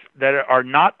strategies that are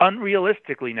not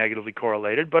unrealistically negatively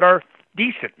correlated, but are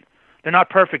decent. They're not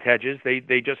perfect hedges.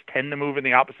 They just tend to move in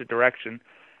the opposite direction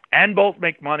and both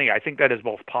make money. I think that is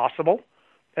both possible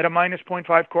at a minus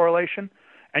 0.5 correlation,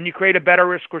 and you create a better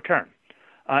risk return.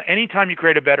 Anytime you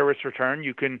create a better risk return,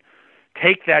 you can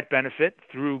take that benefit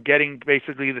through getting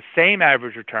basically the same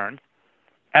average return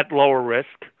at lower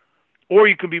risk, or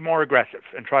you can be more aggressive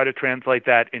and try to translate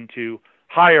that into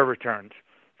higher returns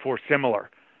for similar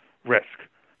risk.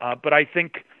 But I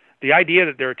think the idea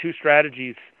that there are two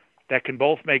strategies that can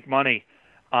both make money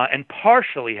and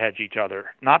partially hedge each other,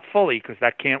 not fully because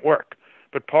that can't work,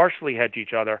 but partially hedge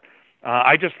each other,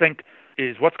 I just think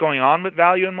is what's going on with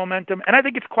value and momentum. And I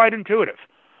think it's quite intuitive.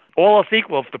 All else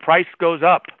equal, if the price goes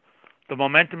up, the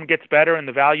momentum gets better and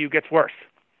the value gets worse.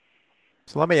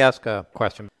 So let me ask a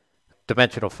question.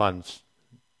 Dimensional Funds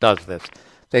does this.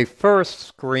 They first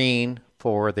screen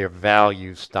for their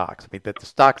value stocks. I mean, the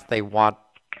stocks they want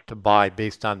to buy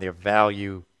based on their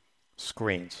value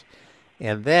screens.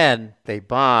 And then they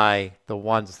buy the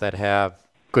ones that have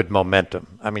good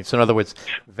momentum. I mean, so in other words,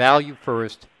 value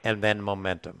first and then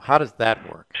momentum. How does that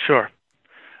work? Sure.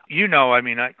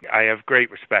 I have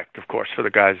great respect, of course, for the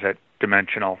guys at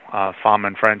Dimensional. Fama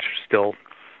and French still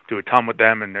do a ton with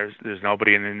them, and there's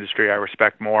nobody in the industry I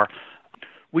respect more.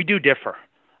 We do differ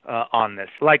on this.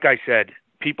 Like I said,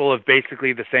 people have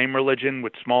basically the same religion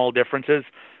with small differences.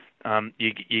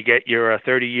 You get your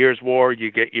 30 Years War, you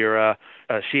get your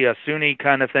Shia-Sunni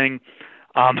kind of thing,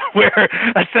 where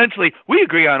essentially we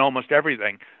agree on almost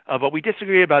everything, but we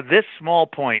disagree about this small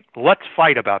point. Let's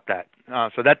fight about that.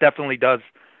 So that definitely does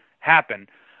happen.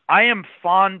 I am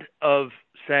fond of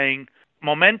saying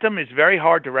momentum is very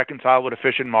hard to reconcile with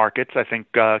efficient markets. I think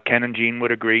Ken and Gene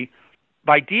would agree.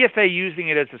 By DFA using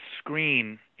it as a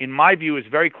screen, in my view, is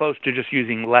very close to just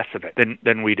using less of it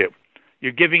than we do.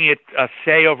 You're giving it a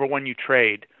say over when you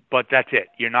trade, but that's it.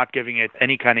 You're not giving it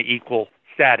any kind of equal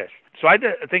status. So I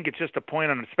think it's just a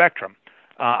point on the spectrum.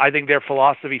 I think their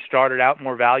philosophy started out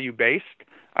more value-based.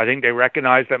 I think they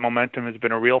recognize that momentum has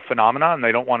been a real phenomenon, and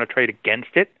they don't want to trade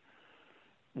against it.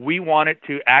 We want it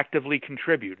to actively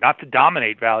contribute, not to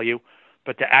dominate value,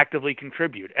 but to actively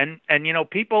contribute. And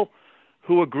people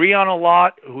who agree on a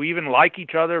lot, who even like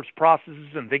each other's processes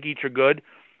and think each are good,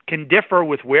 can differ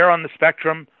with where on the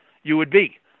spectrum you would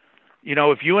be.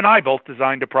 If you and I both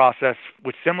designed a process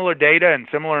with similar data and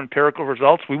similar empirical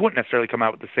results, we wouldn't necessarily come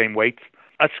out with the same weights.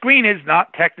 A screen is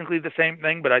not technically the same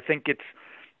thing, but I think it's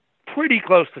pretty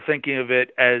close to thinking of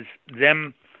it as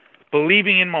them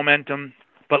believing in momentum,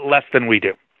 but less than we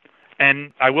do.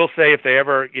 And I will say, if they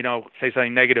ever, say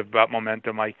something negative about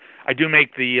momentum, I do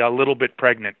make the little bit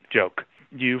pregnant joke.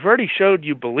 You've already showed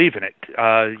you believe in it.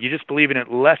 You just believe in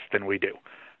it less than we do.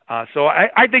 So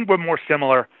I think we're more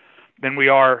similar than we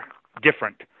are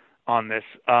different on this.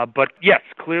 But yes,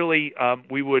 clearly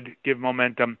we would give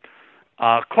momentum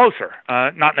closer,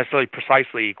 not necessarily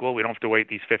precisely equal. We don't have to weight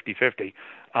these 50-50.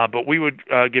 But we would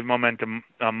give momentum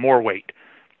more weight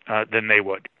than they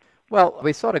would. Well,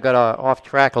 we sort of got off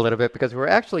track a little bit because we're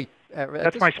actually...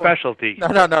 That's my specialty.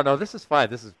 No. This is fine.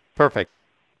 This is perfect.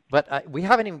 But we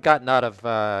haven't even gotten out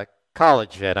of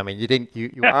college yet. I mean,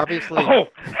 you obviously...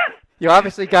 You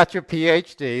obviously got your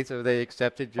PhD, so they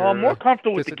accepted Well, I'm your more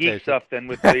comfortable with the geek dissertation. stuff than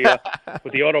with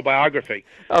the autobiography.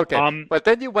 Okay, but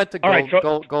then you went to All right,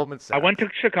 so Goldman I went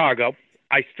Sachs. to Chicago.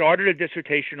 I started a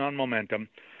dissertation on momentum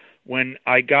when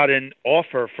I got an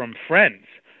offer from friends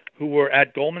who were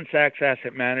at Goldman Sachs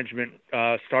Asset Management,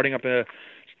 starting up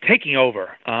taking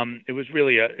over. It was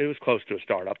it was close to a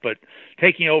startup, but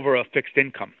taking over a fixed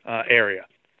income area.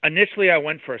 Initially, I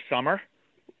went for a summer,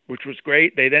 which was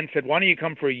great. They then said, why don't you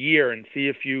come for a year and see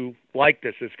if you like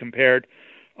this as compared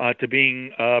to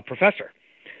being a professor?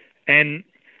 And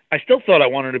I still thought I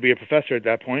wanted to be a professor at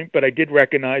that point, but I did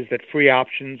recognize that free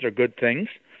options are good things.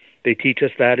 They teach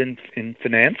us that in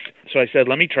finance. So I said,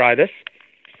 let me try this.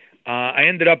 I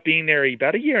ended up being there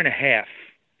about a year and a half.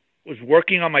 Was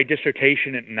working on my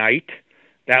dissertation at night.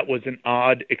 That was an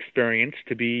odd experience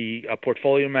to be a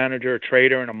portfolio manager, a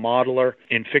trader, and a modeler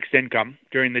in fixed income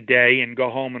during the day and go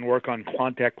home and work on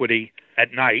quant equity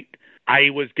at night.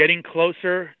 I was getting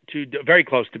very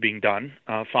close to being done.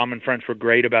 Fromm and French were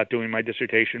great about doing my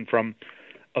dissertation from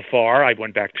afar. I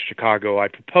went back to Chicago. I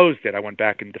proposed it. I went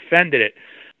back and defended it.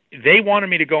 They wanted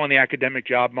me to go on the academic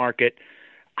job market.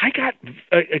 I got,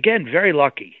 again, very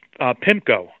lucky.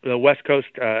 PIMCO, the West Coast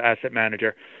asset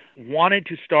manager, wanted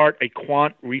to start a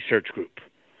quant research group.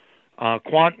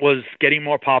 Quant was getting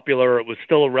more popular. It was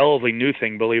still a relatively new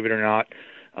thing, believe it or not,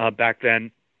 back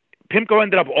then. PIMCO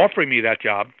ended up offering me that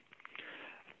job.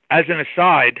 As an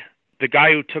aside, the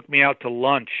guy who took me out to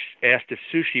lunch asked if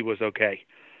sushi was okay.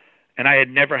 And I had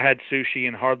never had sushi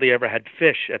and hardly ever had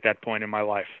fish at that point in my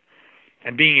life.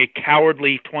 And being a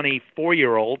cowardly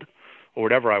 24-year-old, or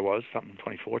whatever I was, something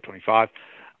 24, 25,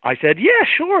 I said, yeah,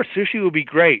 sure, sushi would be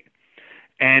great.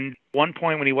 And one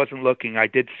point when he wasn't looking, I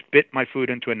did spit my food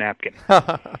into a napkin.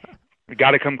 I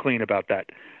got to come clean about that.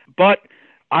 But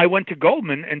I went to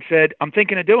Goldman and said, I'm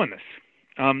thinking of doing this.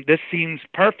 This seems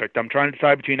perfect. I'm trying to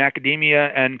decide between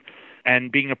academia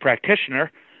and being a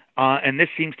practitioner, and this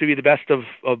seems to be the best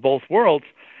of both worlds.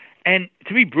 And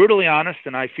to be brutally honest,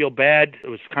 and I feel bad, it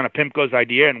was kind of PIMCO's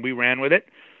idea, and we ran with it.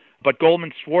 But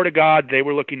Goldman swore to God they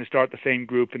were looking to start the same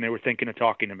group, and they were thinking of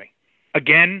talking to me.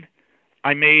 Again,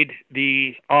 I made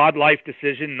the odd life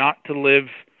decision not to live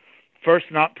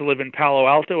in Palo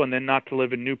Alto and then not to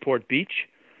live in Newport Beach.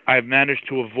 I have managed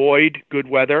to avoid good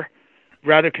weather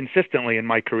rather consistently in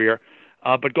my career.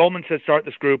 But Goldman said, start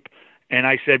this group. And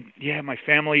I said, yeah, my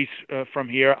family's from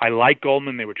here. I like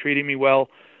Goldman. They were treating me well.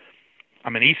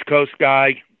 I'm an East Coast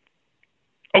guy.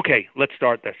 Okay, let's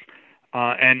start this.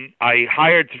 And I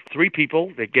hired 3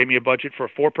 people. They gave me a budget for a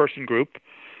 4-person group.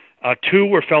 2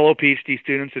 were fellow PhD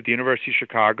students at the University of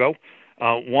Chicago.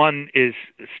 One is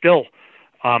still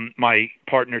my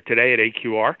partner today at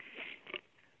AQR.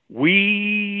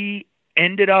 We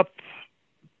ended up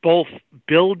both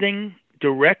building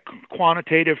direct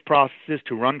quantitative processes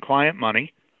to run client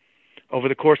money. Over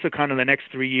the course of kind of the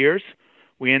next 3 years,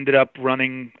 we ended up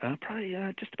running probably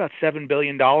just about $7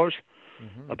 billion,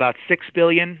 about $6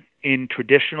 billion in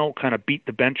traditional kind of beat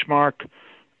the benchmark,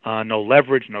 no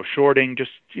leverage, no shorting, just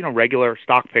regular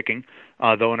stock picking,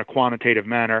 though in a quantitative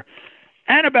manner,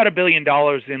 and about $1 billion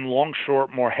in long,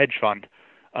 short, more hedge fund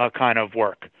kind of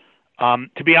work.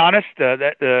 To be honest,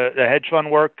 the hedge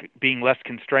fund work being less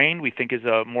constrained, we think is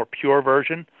a more pure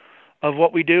version of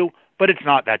what we do, but it's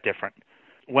not that different.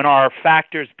 When our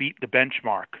factors beat the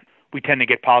benchmark, we tend to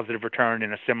get positive return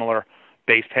in a similar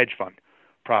based hedge fund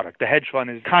product. The hedge fund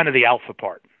is kind of the alpha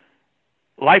part.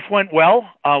 Life went well.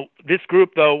 This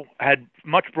group, though, had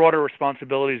much broader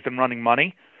responsibilities than running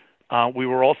money. We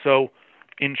were also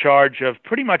in charge of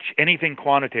pretty much anything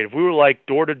quantitative. We were like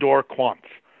door-to-door quants.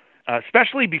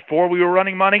 Especially before we were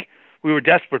running money, we were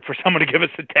desperate for someone to give us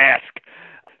a task.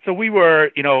 So we were,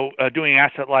 doing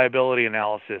asset liability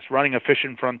analysis, running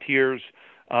efficient frontiers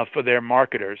for their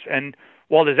marketers. And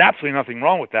while there's absolutely nothing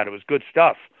wrong with that, it was good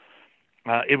stuff.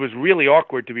 It was really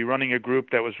awkward to be running a group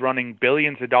that was running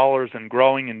billions of dollars and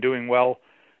growing and doing well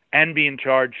and be in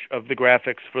charge of the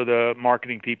graphics for the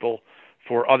marketing people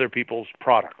for other people's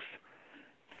products.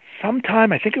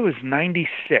 Sometime, I think it was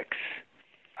 96,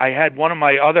 I had one of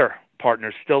my other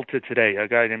partners still to today, a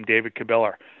guy named David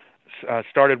Cabiller,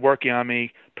 started working on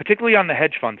me, particularly on the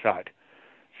hedge fund side,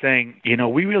 saying,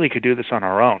 we really could do this on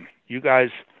our own. You guys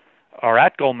are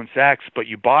at Goldman Sachs, but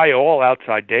you buy all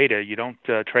outside data. You don't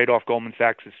trade off Goldman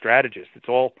Sachs' strategists. It's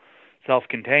all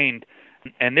self-contained.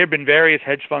 And there have been various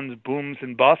hedge funds booms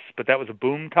and busts, but that was a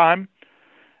boom time.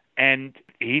 And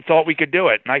he thought we could do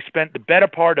it. And I spent the better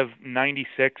part of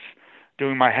 96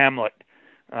 doing my Hamlet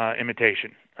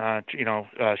imitation.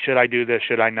 Should I do this?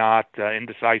 Should I not?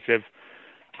 Indecisive.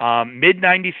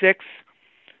 Mid-96,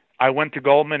 I went to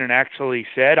Goldman and actually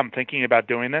said, I'm thinking about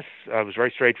doing this. I was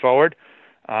very straightforward.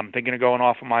 I'm thinking of going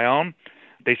off on my own.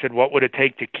 They said, what would it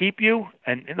take to keep you?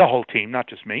 And the whole team, not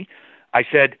just me. I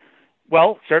said,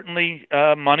 well, certainly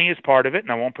money is part of it,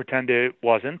 and I won't pretend it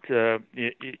wasn't.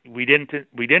 We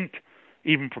didn't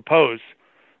even propose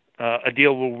a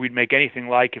deal where we'd make anything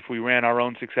like if we ran our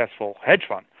own successful hedge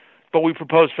fund. But we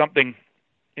proposed something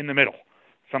in the middle,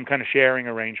 some kind of sharing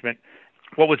arrangement.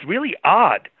 What was really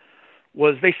odd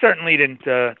was they certainly didn't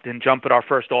jump at our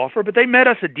first offer, but they met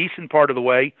us a decent part of the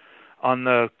way on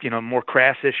the more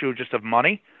crass issue just of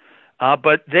money.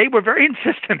 But they were very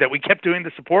insistent that we kept doing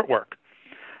the support work.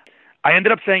 I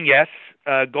ended up saying yes.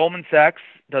 Goldman Sachs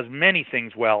does many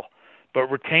things well, but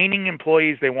retaining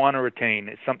employees they want to retain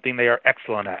is something they are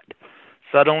excellent at.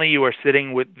 Suddenly you are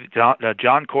sitting with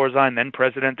John Corzine, then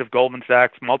president of Goldman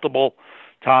Sachs, multiple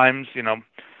times,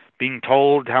 being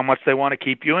told how much they want to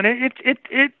keep you, and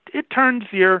it turns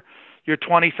your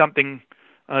 20-something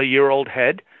year old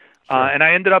head. Sure. And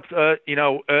I ended up,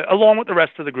 along with the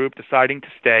rest of the group, deciding to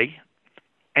stay.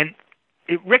 And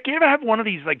Rick, you ever have one of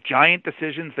these like giant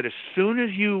decisions that as soon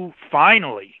as you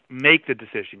finally make the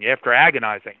decision, after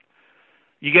agonizing,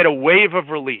 you get a wave of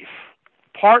relief,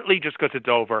 partly just because it's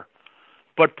over,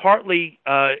 but partly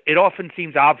it often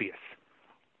seems obvious.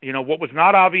 What was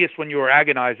not obvious when you were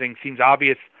agonizing seems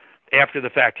obvious after the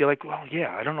fact. You're like, well,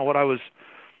 yeah, I don't know what I was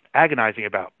agonizing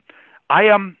about.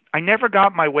 I never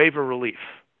got my wave of relief.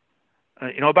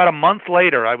 About a month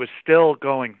later, I was still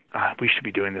going, we should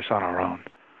be doing this on our own.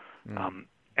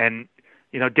 And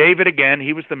David, again,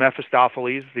 he was the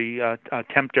Mephistopheles, the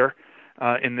tempter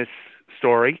in this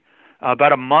story.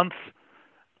 About a month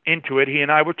into it, he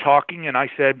and I were talking, and I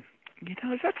said,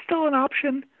 is that still an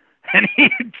option? And he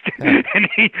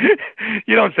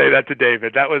you don't say that to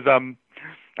David. That was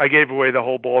I gave away the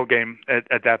whole ball game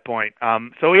at that point.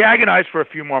 So we agonized for a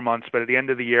few more months, but at the end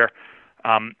of the year,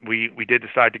 we did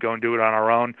decide to go and do it on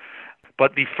our own.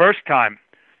 But the first time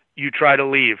you try to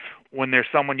leave when there's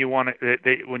someone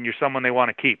when you're someone they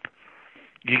want to keep,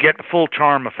 you get the full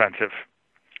charm offensive.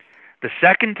 The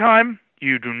second time,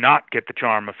 you do not get the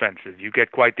charm offensive. You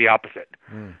get quite the opposite.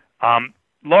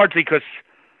 Largely because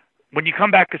when you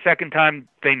come back the second time,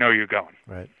 they know you're going.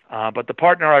 Right. But the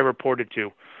partner I reported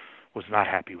to was not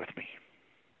happy with me.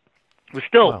 It was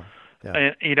still,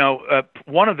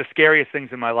 one of the scariest things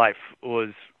in my life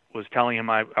was telling him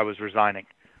I was resigning.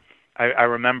 I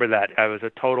remember that. I was a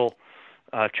total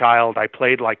child. I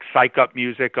played like psych-up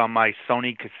music on my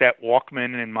Sony cassette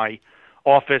Walkman in my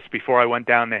office before I went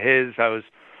down to his.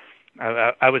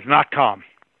 I was not calm,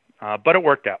 but it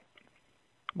worked out.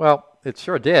 Well, it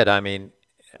sure did. I mean,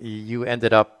 you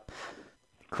ended up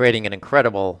creating an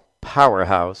incredible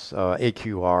powerhouse,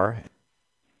 AQR.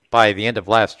 By the end of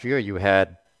last year, you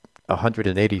had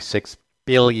 $186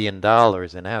 billion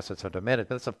in assets under management.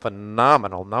 That's a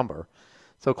phenomenal number.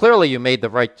 So clearly you made the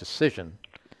right decision.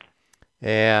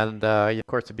 And, of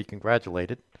course, to be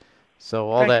congratulated. So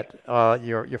all Thanks. that,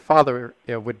 your father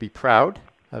would be proud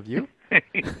of you.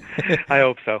 I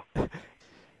hope so.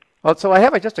 Well, so I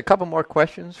have just a couple more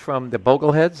questions from the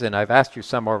Bogleheads, and I've asked you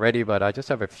some already, but I just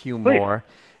have a few more.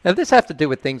 And this has to do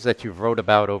with things that you've wrote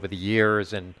about over the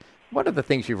years. And one of the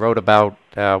things you wrote about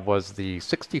was the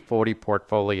 60/40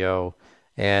 portfolio,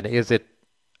 and is it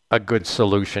a good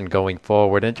solution going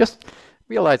forward? And just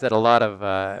realize that a lot of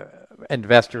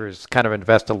investors kind of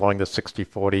invest along the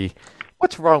 60/40.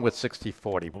 What's wrong with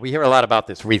 60/40? We hear a lot about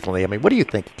this recently. I mean, what do you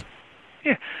think?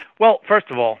 Yeah. Well,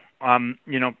 first of all,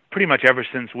 pretty much ever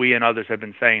since we and others have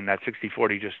been saying that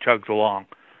 60/40 just chugs along.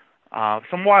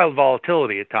 Some wild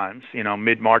volatility at times.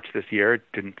 Mid-March this year, it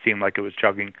didn't seem like it was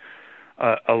chugging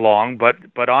along,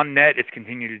 but on net, it's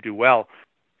continued to do well.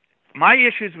 My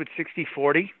issues with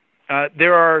 60/40,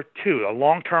 there are two: a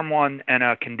long-term one and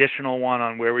a conditional one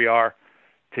on where we are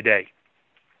today.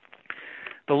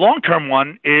 The long-term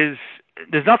one is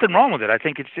there's nothing wrong with it. I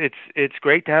think it's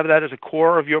great to have that as a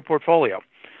core of your portfolio.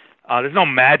 There's no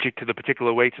magic to the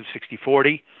particular weights of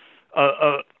 60/40.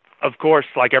 Of course,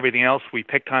 like everything else, we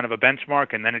pick kind of a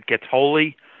benchmark, and then it gets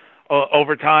holy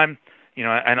over time.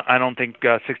 And I don't think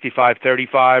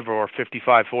 65/35 or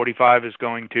 55/45 is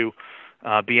going to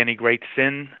be any great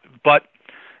sin. But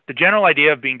the general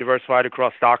idea of being diversified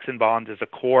across stocks and bonds as a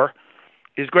core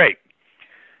is great.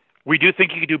 We do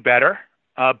think you could do better,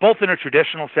 both in a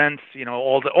traditional sense,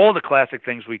 all the classic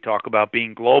things we talk about,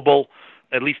 being global,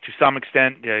 at least to some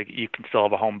extent. You can still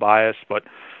have a home bias, but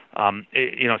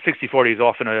 60/40 is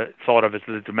often thought of as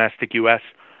the domestic U.S.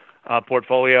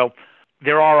 Portfolio.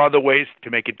 There are other ways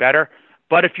to make it better,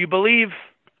 but if you believe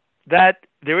that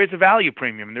there is a value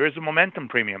premium, there is a momentum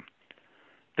premium,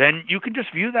 then you can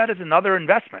just view that as another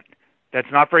investment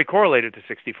that's not very correlated to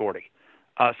 60/40.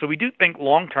 So we do think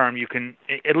long-term you can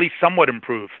at least somewhat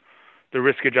improve the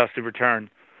risk-adjusted return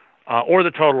or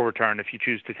the total return if you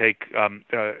choose to take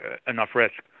enough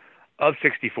risk of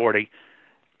 60/40.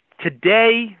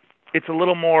 Today, it's a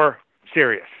little more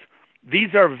serious.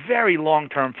 These are very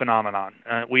long-term phenomenon.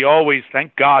 We always,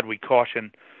 thank God, we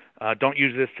caution, don't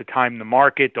use this to time the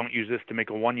market, don't use this to make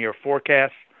a one-year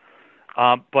forecast.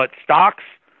 But stocks,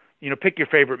 pick your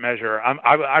favorite measure.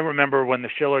 I remember when the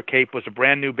Shiller Cape was a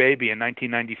brand new baby in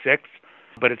 1996,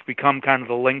 but it's become kind of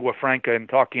the lingua franca in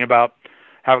talking about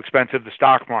how expensive the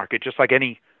stock market. Just like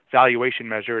any valuation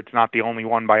measure, it's not the only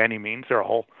one by any means. There are a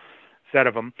whole set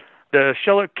of them. The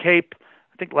Shiller Cape,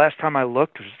 I think last time I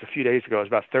looked, it was just a few days ago, it was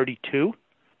about 32.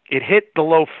 It hit the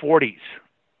low 40s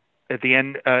at the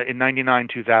end in 99,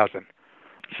 2000.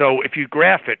 So if you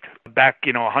graph it back,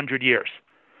 100 years,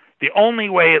 the only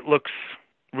way it looks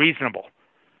reasonable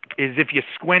is if you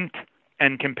squint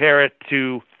and compare it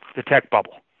to the tech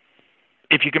bubble.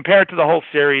 If you compare it to the whole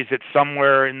series, it's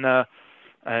somewhere in the,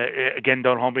 again,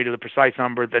 don't hold me to the precise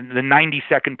number, the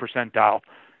 92nd percentile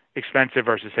expensive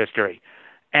versus history.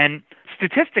 And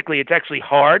statistically, it's actually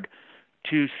hard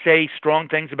to say strong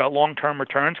things about long-term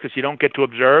returns because you don't get to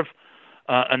observe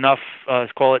enough,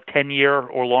 let's call it 10-year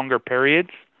or longer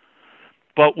periods.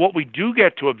 But what we do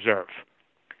get to observe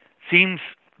seems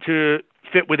to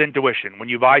fit with intuition. When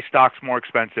you buy stocks more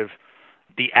expensive,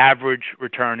 the average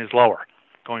return is lower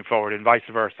going forward and vice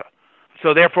versa.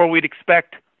 So therefore, we'd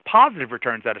expect positive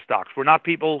returns out of stocks. We're not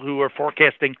people who are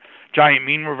forecasting giant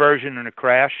mean reversion and a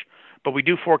crash, but we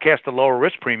do forecast a lower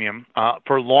risk premium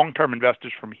for long-term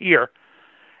investors from here.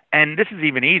 And this is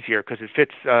even easier because it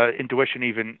fits intuition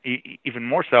even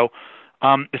more so.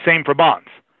 The same for bonds.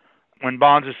 When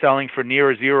bonds are selling for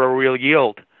near a zero real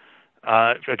yield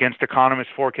against economists'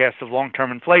 forecasts of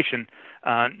long-term inflation,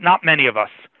 not many of us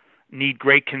need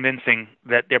great convincing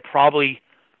that they're probably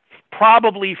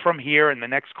from here in the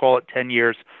next, call it 10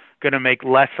 years, going to make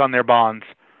less on their bonds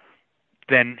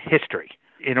than history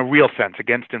in a real sense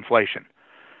against inflation.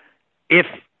 If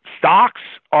stocks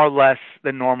are less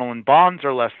than normal and bonds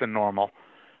are less than normal,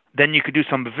 then you could do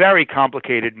some very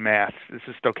complicated math. This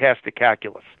is stochastic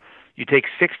calculus. You take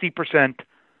 60%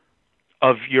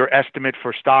 of your estimate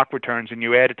for stock returns and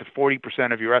you add it to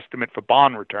 40% of your estimate for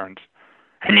bond returns,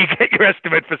 and you get your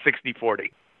estimate for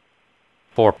 60/40.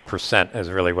 4% is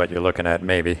really what you're looking at,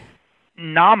 maybe.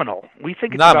 Nominal. We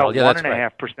think it's nominal, about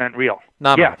 1.5% real.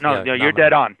 Nominal. Yeah, you're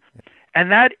dead on.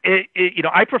 And that,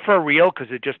 I prefer real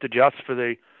because it just adjusts for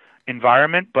the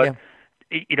environment. But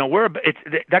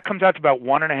that comes out to about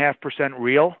 1.5%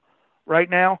 real right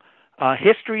now.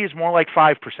 History is more like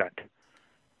 5%.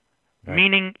 Right.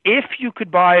 Meaning, if you could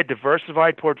buy a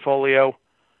diversified portfolio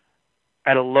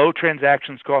at a low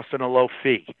transactions cost and a low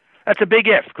fee, that's a big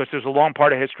if because there's a long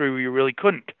part of history where you really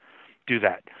couldn't do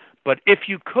that. But if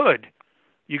you could,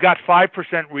 you got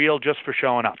 5% real just for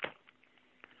showing up.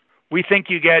 We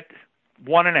think you get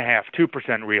 1.5%,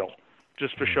 2% real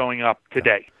just for showing up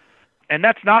today. And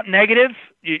that's not negative.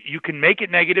 You can make it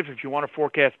negative if you want to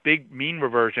forecast big mean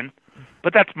reversion,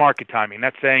 but that's market timing.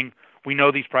 That's saying we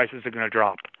know these prices are going to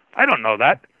drop. I don't know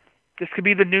that. This could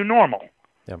be the new normal.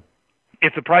 Yep.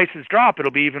 If the prices drop,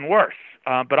 it'll be even worse.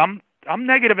 But I'm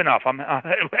negative enough. I'm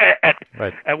at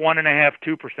 1.5%,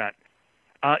 2%.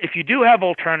 If you do have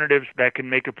alternatives that can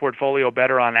make a portfolio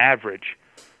better on average,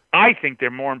 I think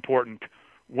they're more important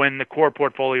when the core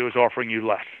portfolio is offering you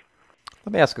less.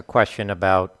 Let me ask a question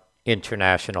about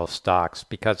international stocks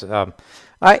because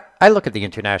I look at the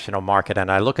international market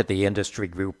and I look at the industry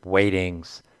group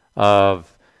weightings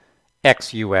of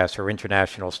ex-U.S. or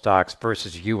international stocks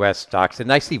versus U.S. stocks,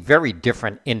 and I see very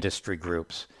different industry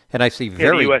groups. And I see the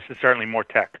U.S. is certainly more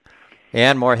tech.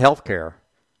 And more healthcare,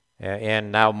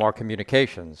 and now more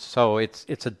communications. So it's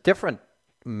a different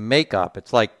makeup.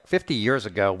 It's like 50 years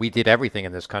ago, we did everything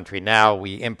in this country. Now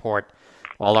we import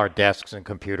all our desks and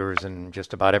computers and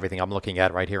just about everything I'm looking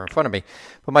at right here in front of me.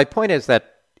 But my point is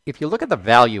that if you look at the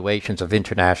valuations of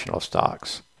international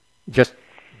stocks, just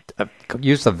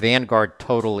use the Vanguard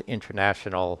Total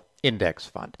International Index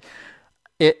Fund.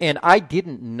 And I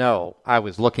didn't know I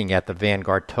was looking at the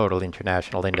Vanguard Total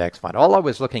International Index Fund. All I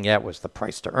was looking at was the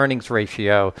price-to-earnings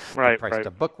ratio, the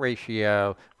price-to-book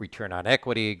ratio, return on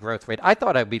equity, growth rate. I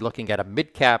thought I'd be looking at a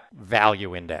mid-cap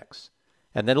value index.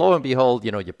 And then lo and behold,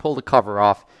 you pull the cover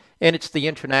off, and it's the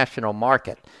international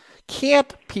market.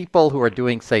 Can't people who are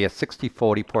doing, say, a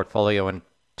 60/40 portfolio, and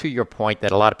to your point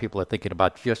that a lot of people are thinking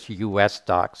about just U.S.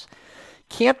 stocks,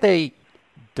 can't they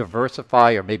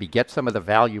diversify or maybe get some of the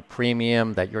value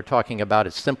premium that you're talking about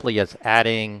as simply as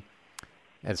adding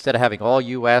Instead of having all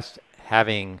U.S.,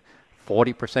 having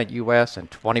 40% U.S. and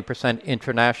 20%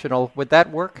 international, would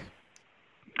that work?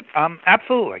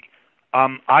 Absolutely.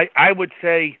 I would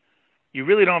say you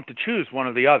really don't have to choose one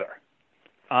or the other.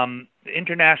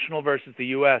 International versus the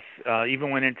U.S.,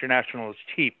 even when international is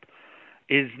cheap,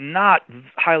 is not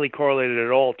highly correlated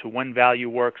at all to when value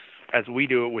works as we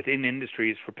do it within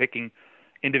industries for picking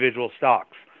individual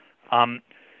stocks.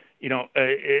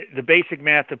 The basic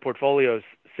math of portfolios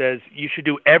says you should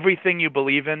do everything you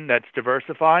believe in that's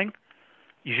diversifying.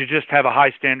 You should just have a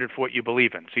high standard for what you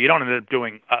believe in. So you don't end up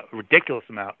doing a ridiculous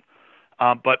amount.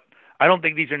 But I don't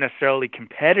think these are necessarily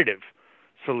competitive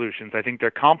solutions. I think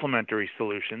they're complementary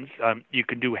solutions. You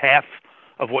can do half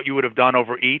of what you would have done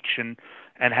over each and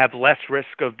have less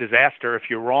risk of disaster if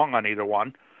you're wrong on either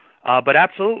one. But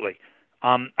absolutely.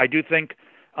 I do think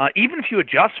even if you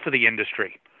adjust for the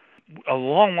industry, a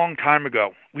long, long time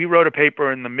ago, we wrote a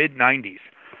paper in the mid-'90s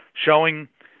showing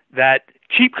that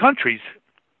cheap countries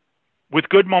with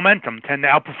good momentum tend to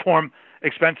outperform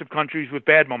expensive countries with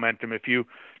bad momentum. If you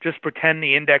just pretend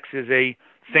the index is a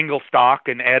single stock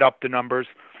and add up the numbers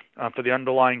for the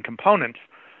underlying components.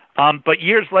 But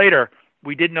years later,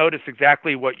 we did notice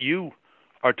exactly what you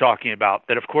are talking about,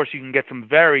 that of course you can get some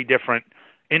very different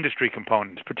industry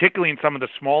components, particularly in some of the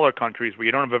smaller countries where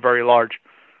you don't have a very large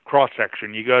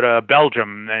cross-section. You go to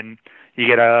Belgium and you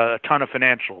get a ton of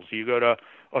financials. You go to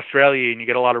Australia and you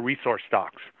get a lot of resource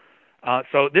stocks.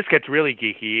 So this gets really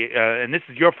geeky, and this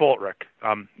is your fault, Rick,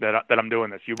 that I'm doing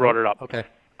this. You brought it up. Okay.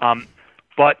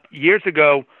 But years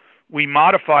ago, we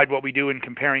modified what we do in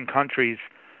comparing countries.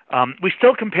 We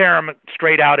still compare them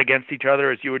straight out against each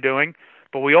other, as you were doing,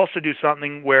 but we also do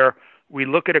something where we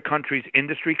look at a country's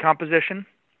industry composition.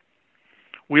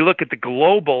 We look at the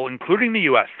global, including the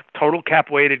U.S., total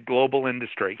cap-weighted global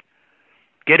industry,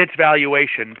 get its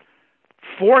valuation,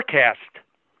 forecast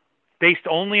based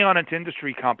only on its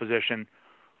industry composition,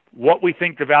 what we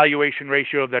think the valuation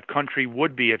ratio of that country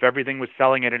would be if everything was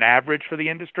selling at an average for the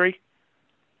industry,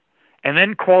 and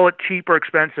then call it cheap or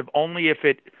expensive only if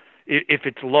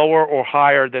it's lower or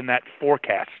higher than that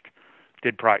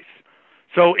forecasted price.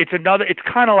 So it's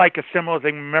kind of like a similar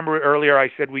thing. Remember earlier I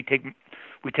said we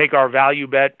take our value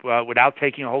bet without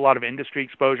taking a whole lot of industry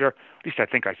exposure. At least I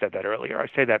think I said that earlier. I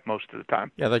say that most of the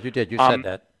time. Yeah, that you did. You said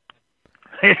that.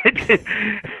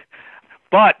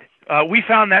 But we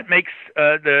found that makes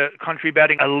the country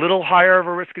betting a little higher of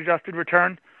a risk-adjusted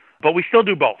return, but we still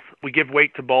do both. We give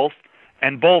weight to both,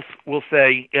 and both will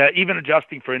say, even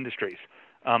adjusting for industries,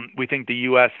 we think the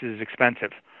U.S. is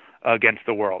expensive against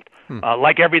the world.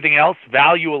 Like everything else,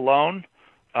 value alone,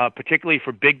 particularly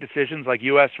for big decisions like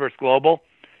U.S. versus global,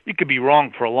 you could be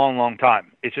wrong for a long, long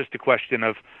time. It's just a question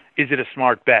of, is it a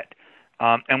smart bet?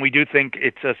 And we do think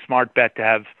it's a smart bet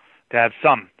to have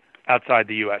some outside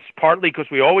the U.S., partly because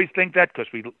we always think that because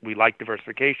we like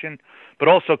diversification, but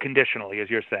also conditionally, as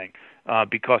you're saying,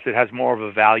 because it has more of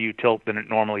a value tilt than it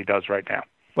normally does right now.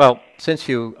 Well, since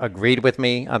you agreed with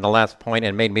me on the last point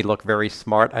and made me look very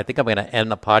smart, I think I'm going to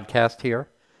end the podcast here.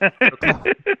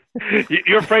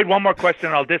 You're afraid one more question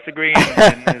and I'll disagree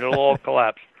and it'll all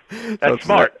collapse. That's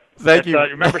smart. Thank you.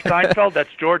 Remember Seinfeld? That's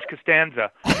George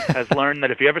Costanza has learned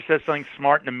that if he ever says something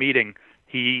smart in a meeting,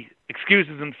 he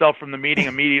excuses himself from the meeting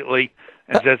immediately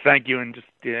and says thank you and just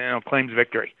claims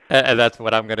victory. And that's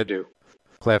what I'm going to do.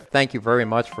 Cliff, thank you very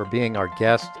much for being our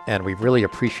guest, and we really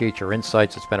appreciate your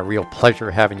insights. It's been a real pleasure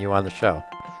having you on the show.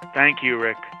 Thank you,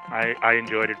 Rick. I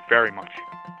enjoyed it very much.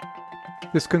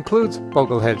 This concludes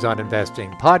Bogleheads on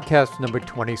Investing, podcast number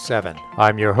 27.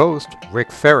 I'm your host,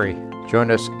 Rick Ferry.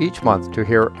 Join us each month to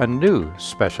hear a new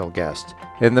special guest.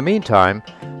 In the meantime,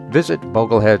 visit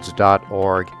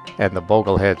bogleheads.org and the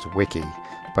Bogleheads Wiki.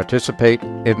 Participate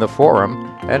in the forum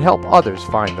and help others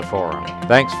find the forum.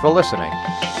 Thanks for listening.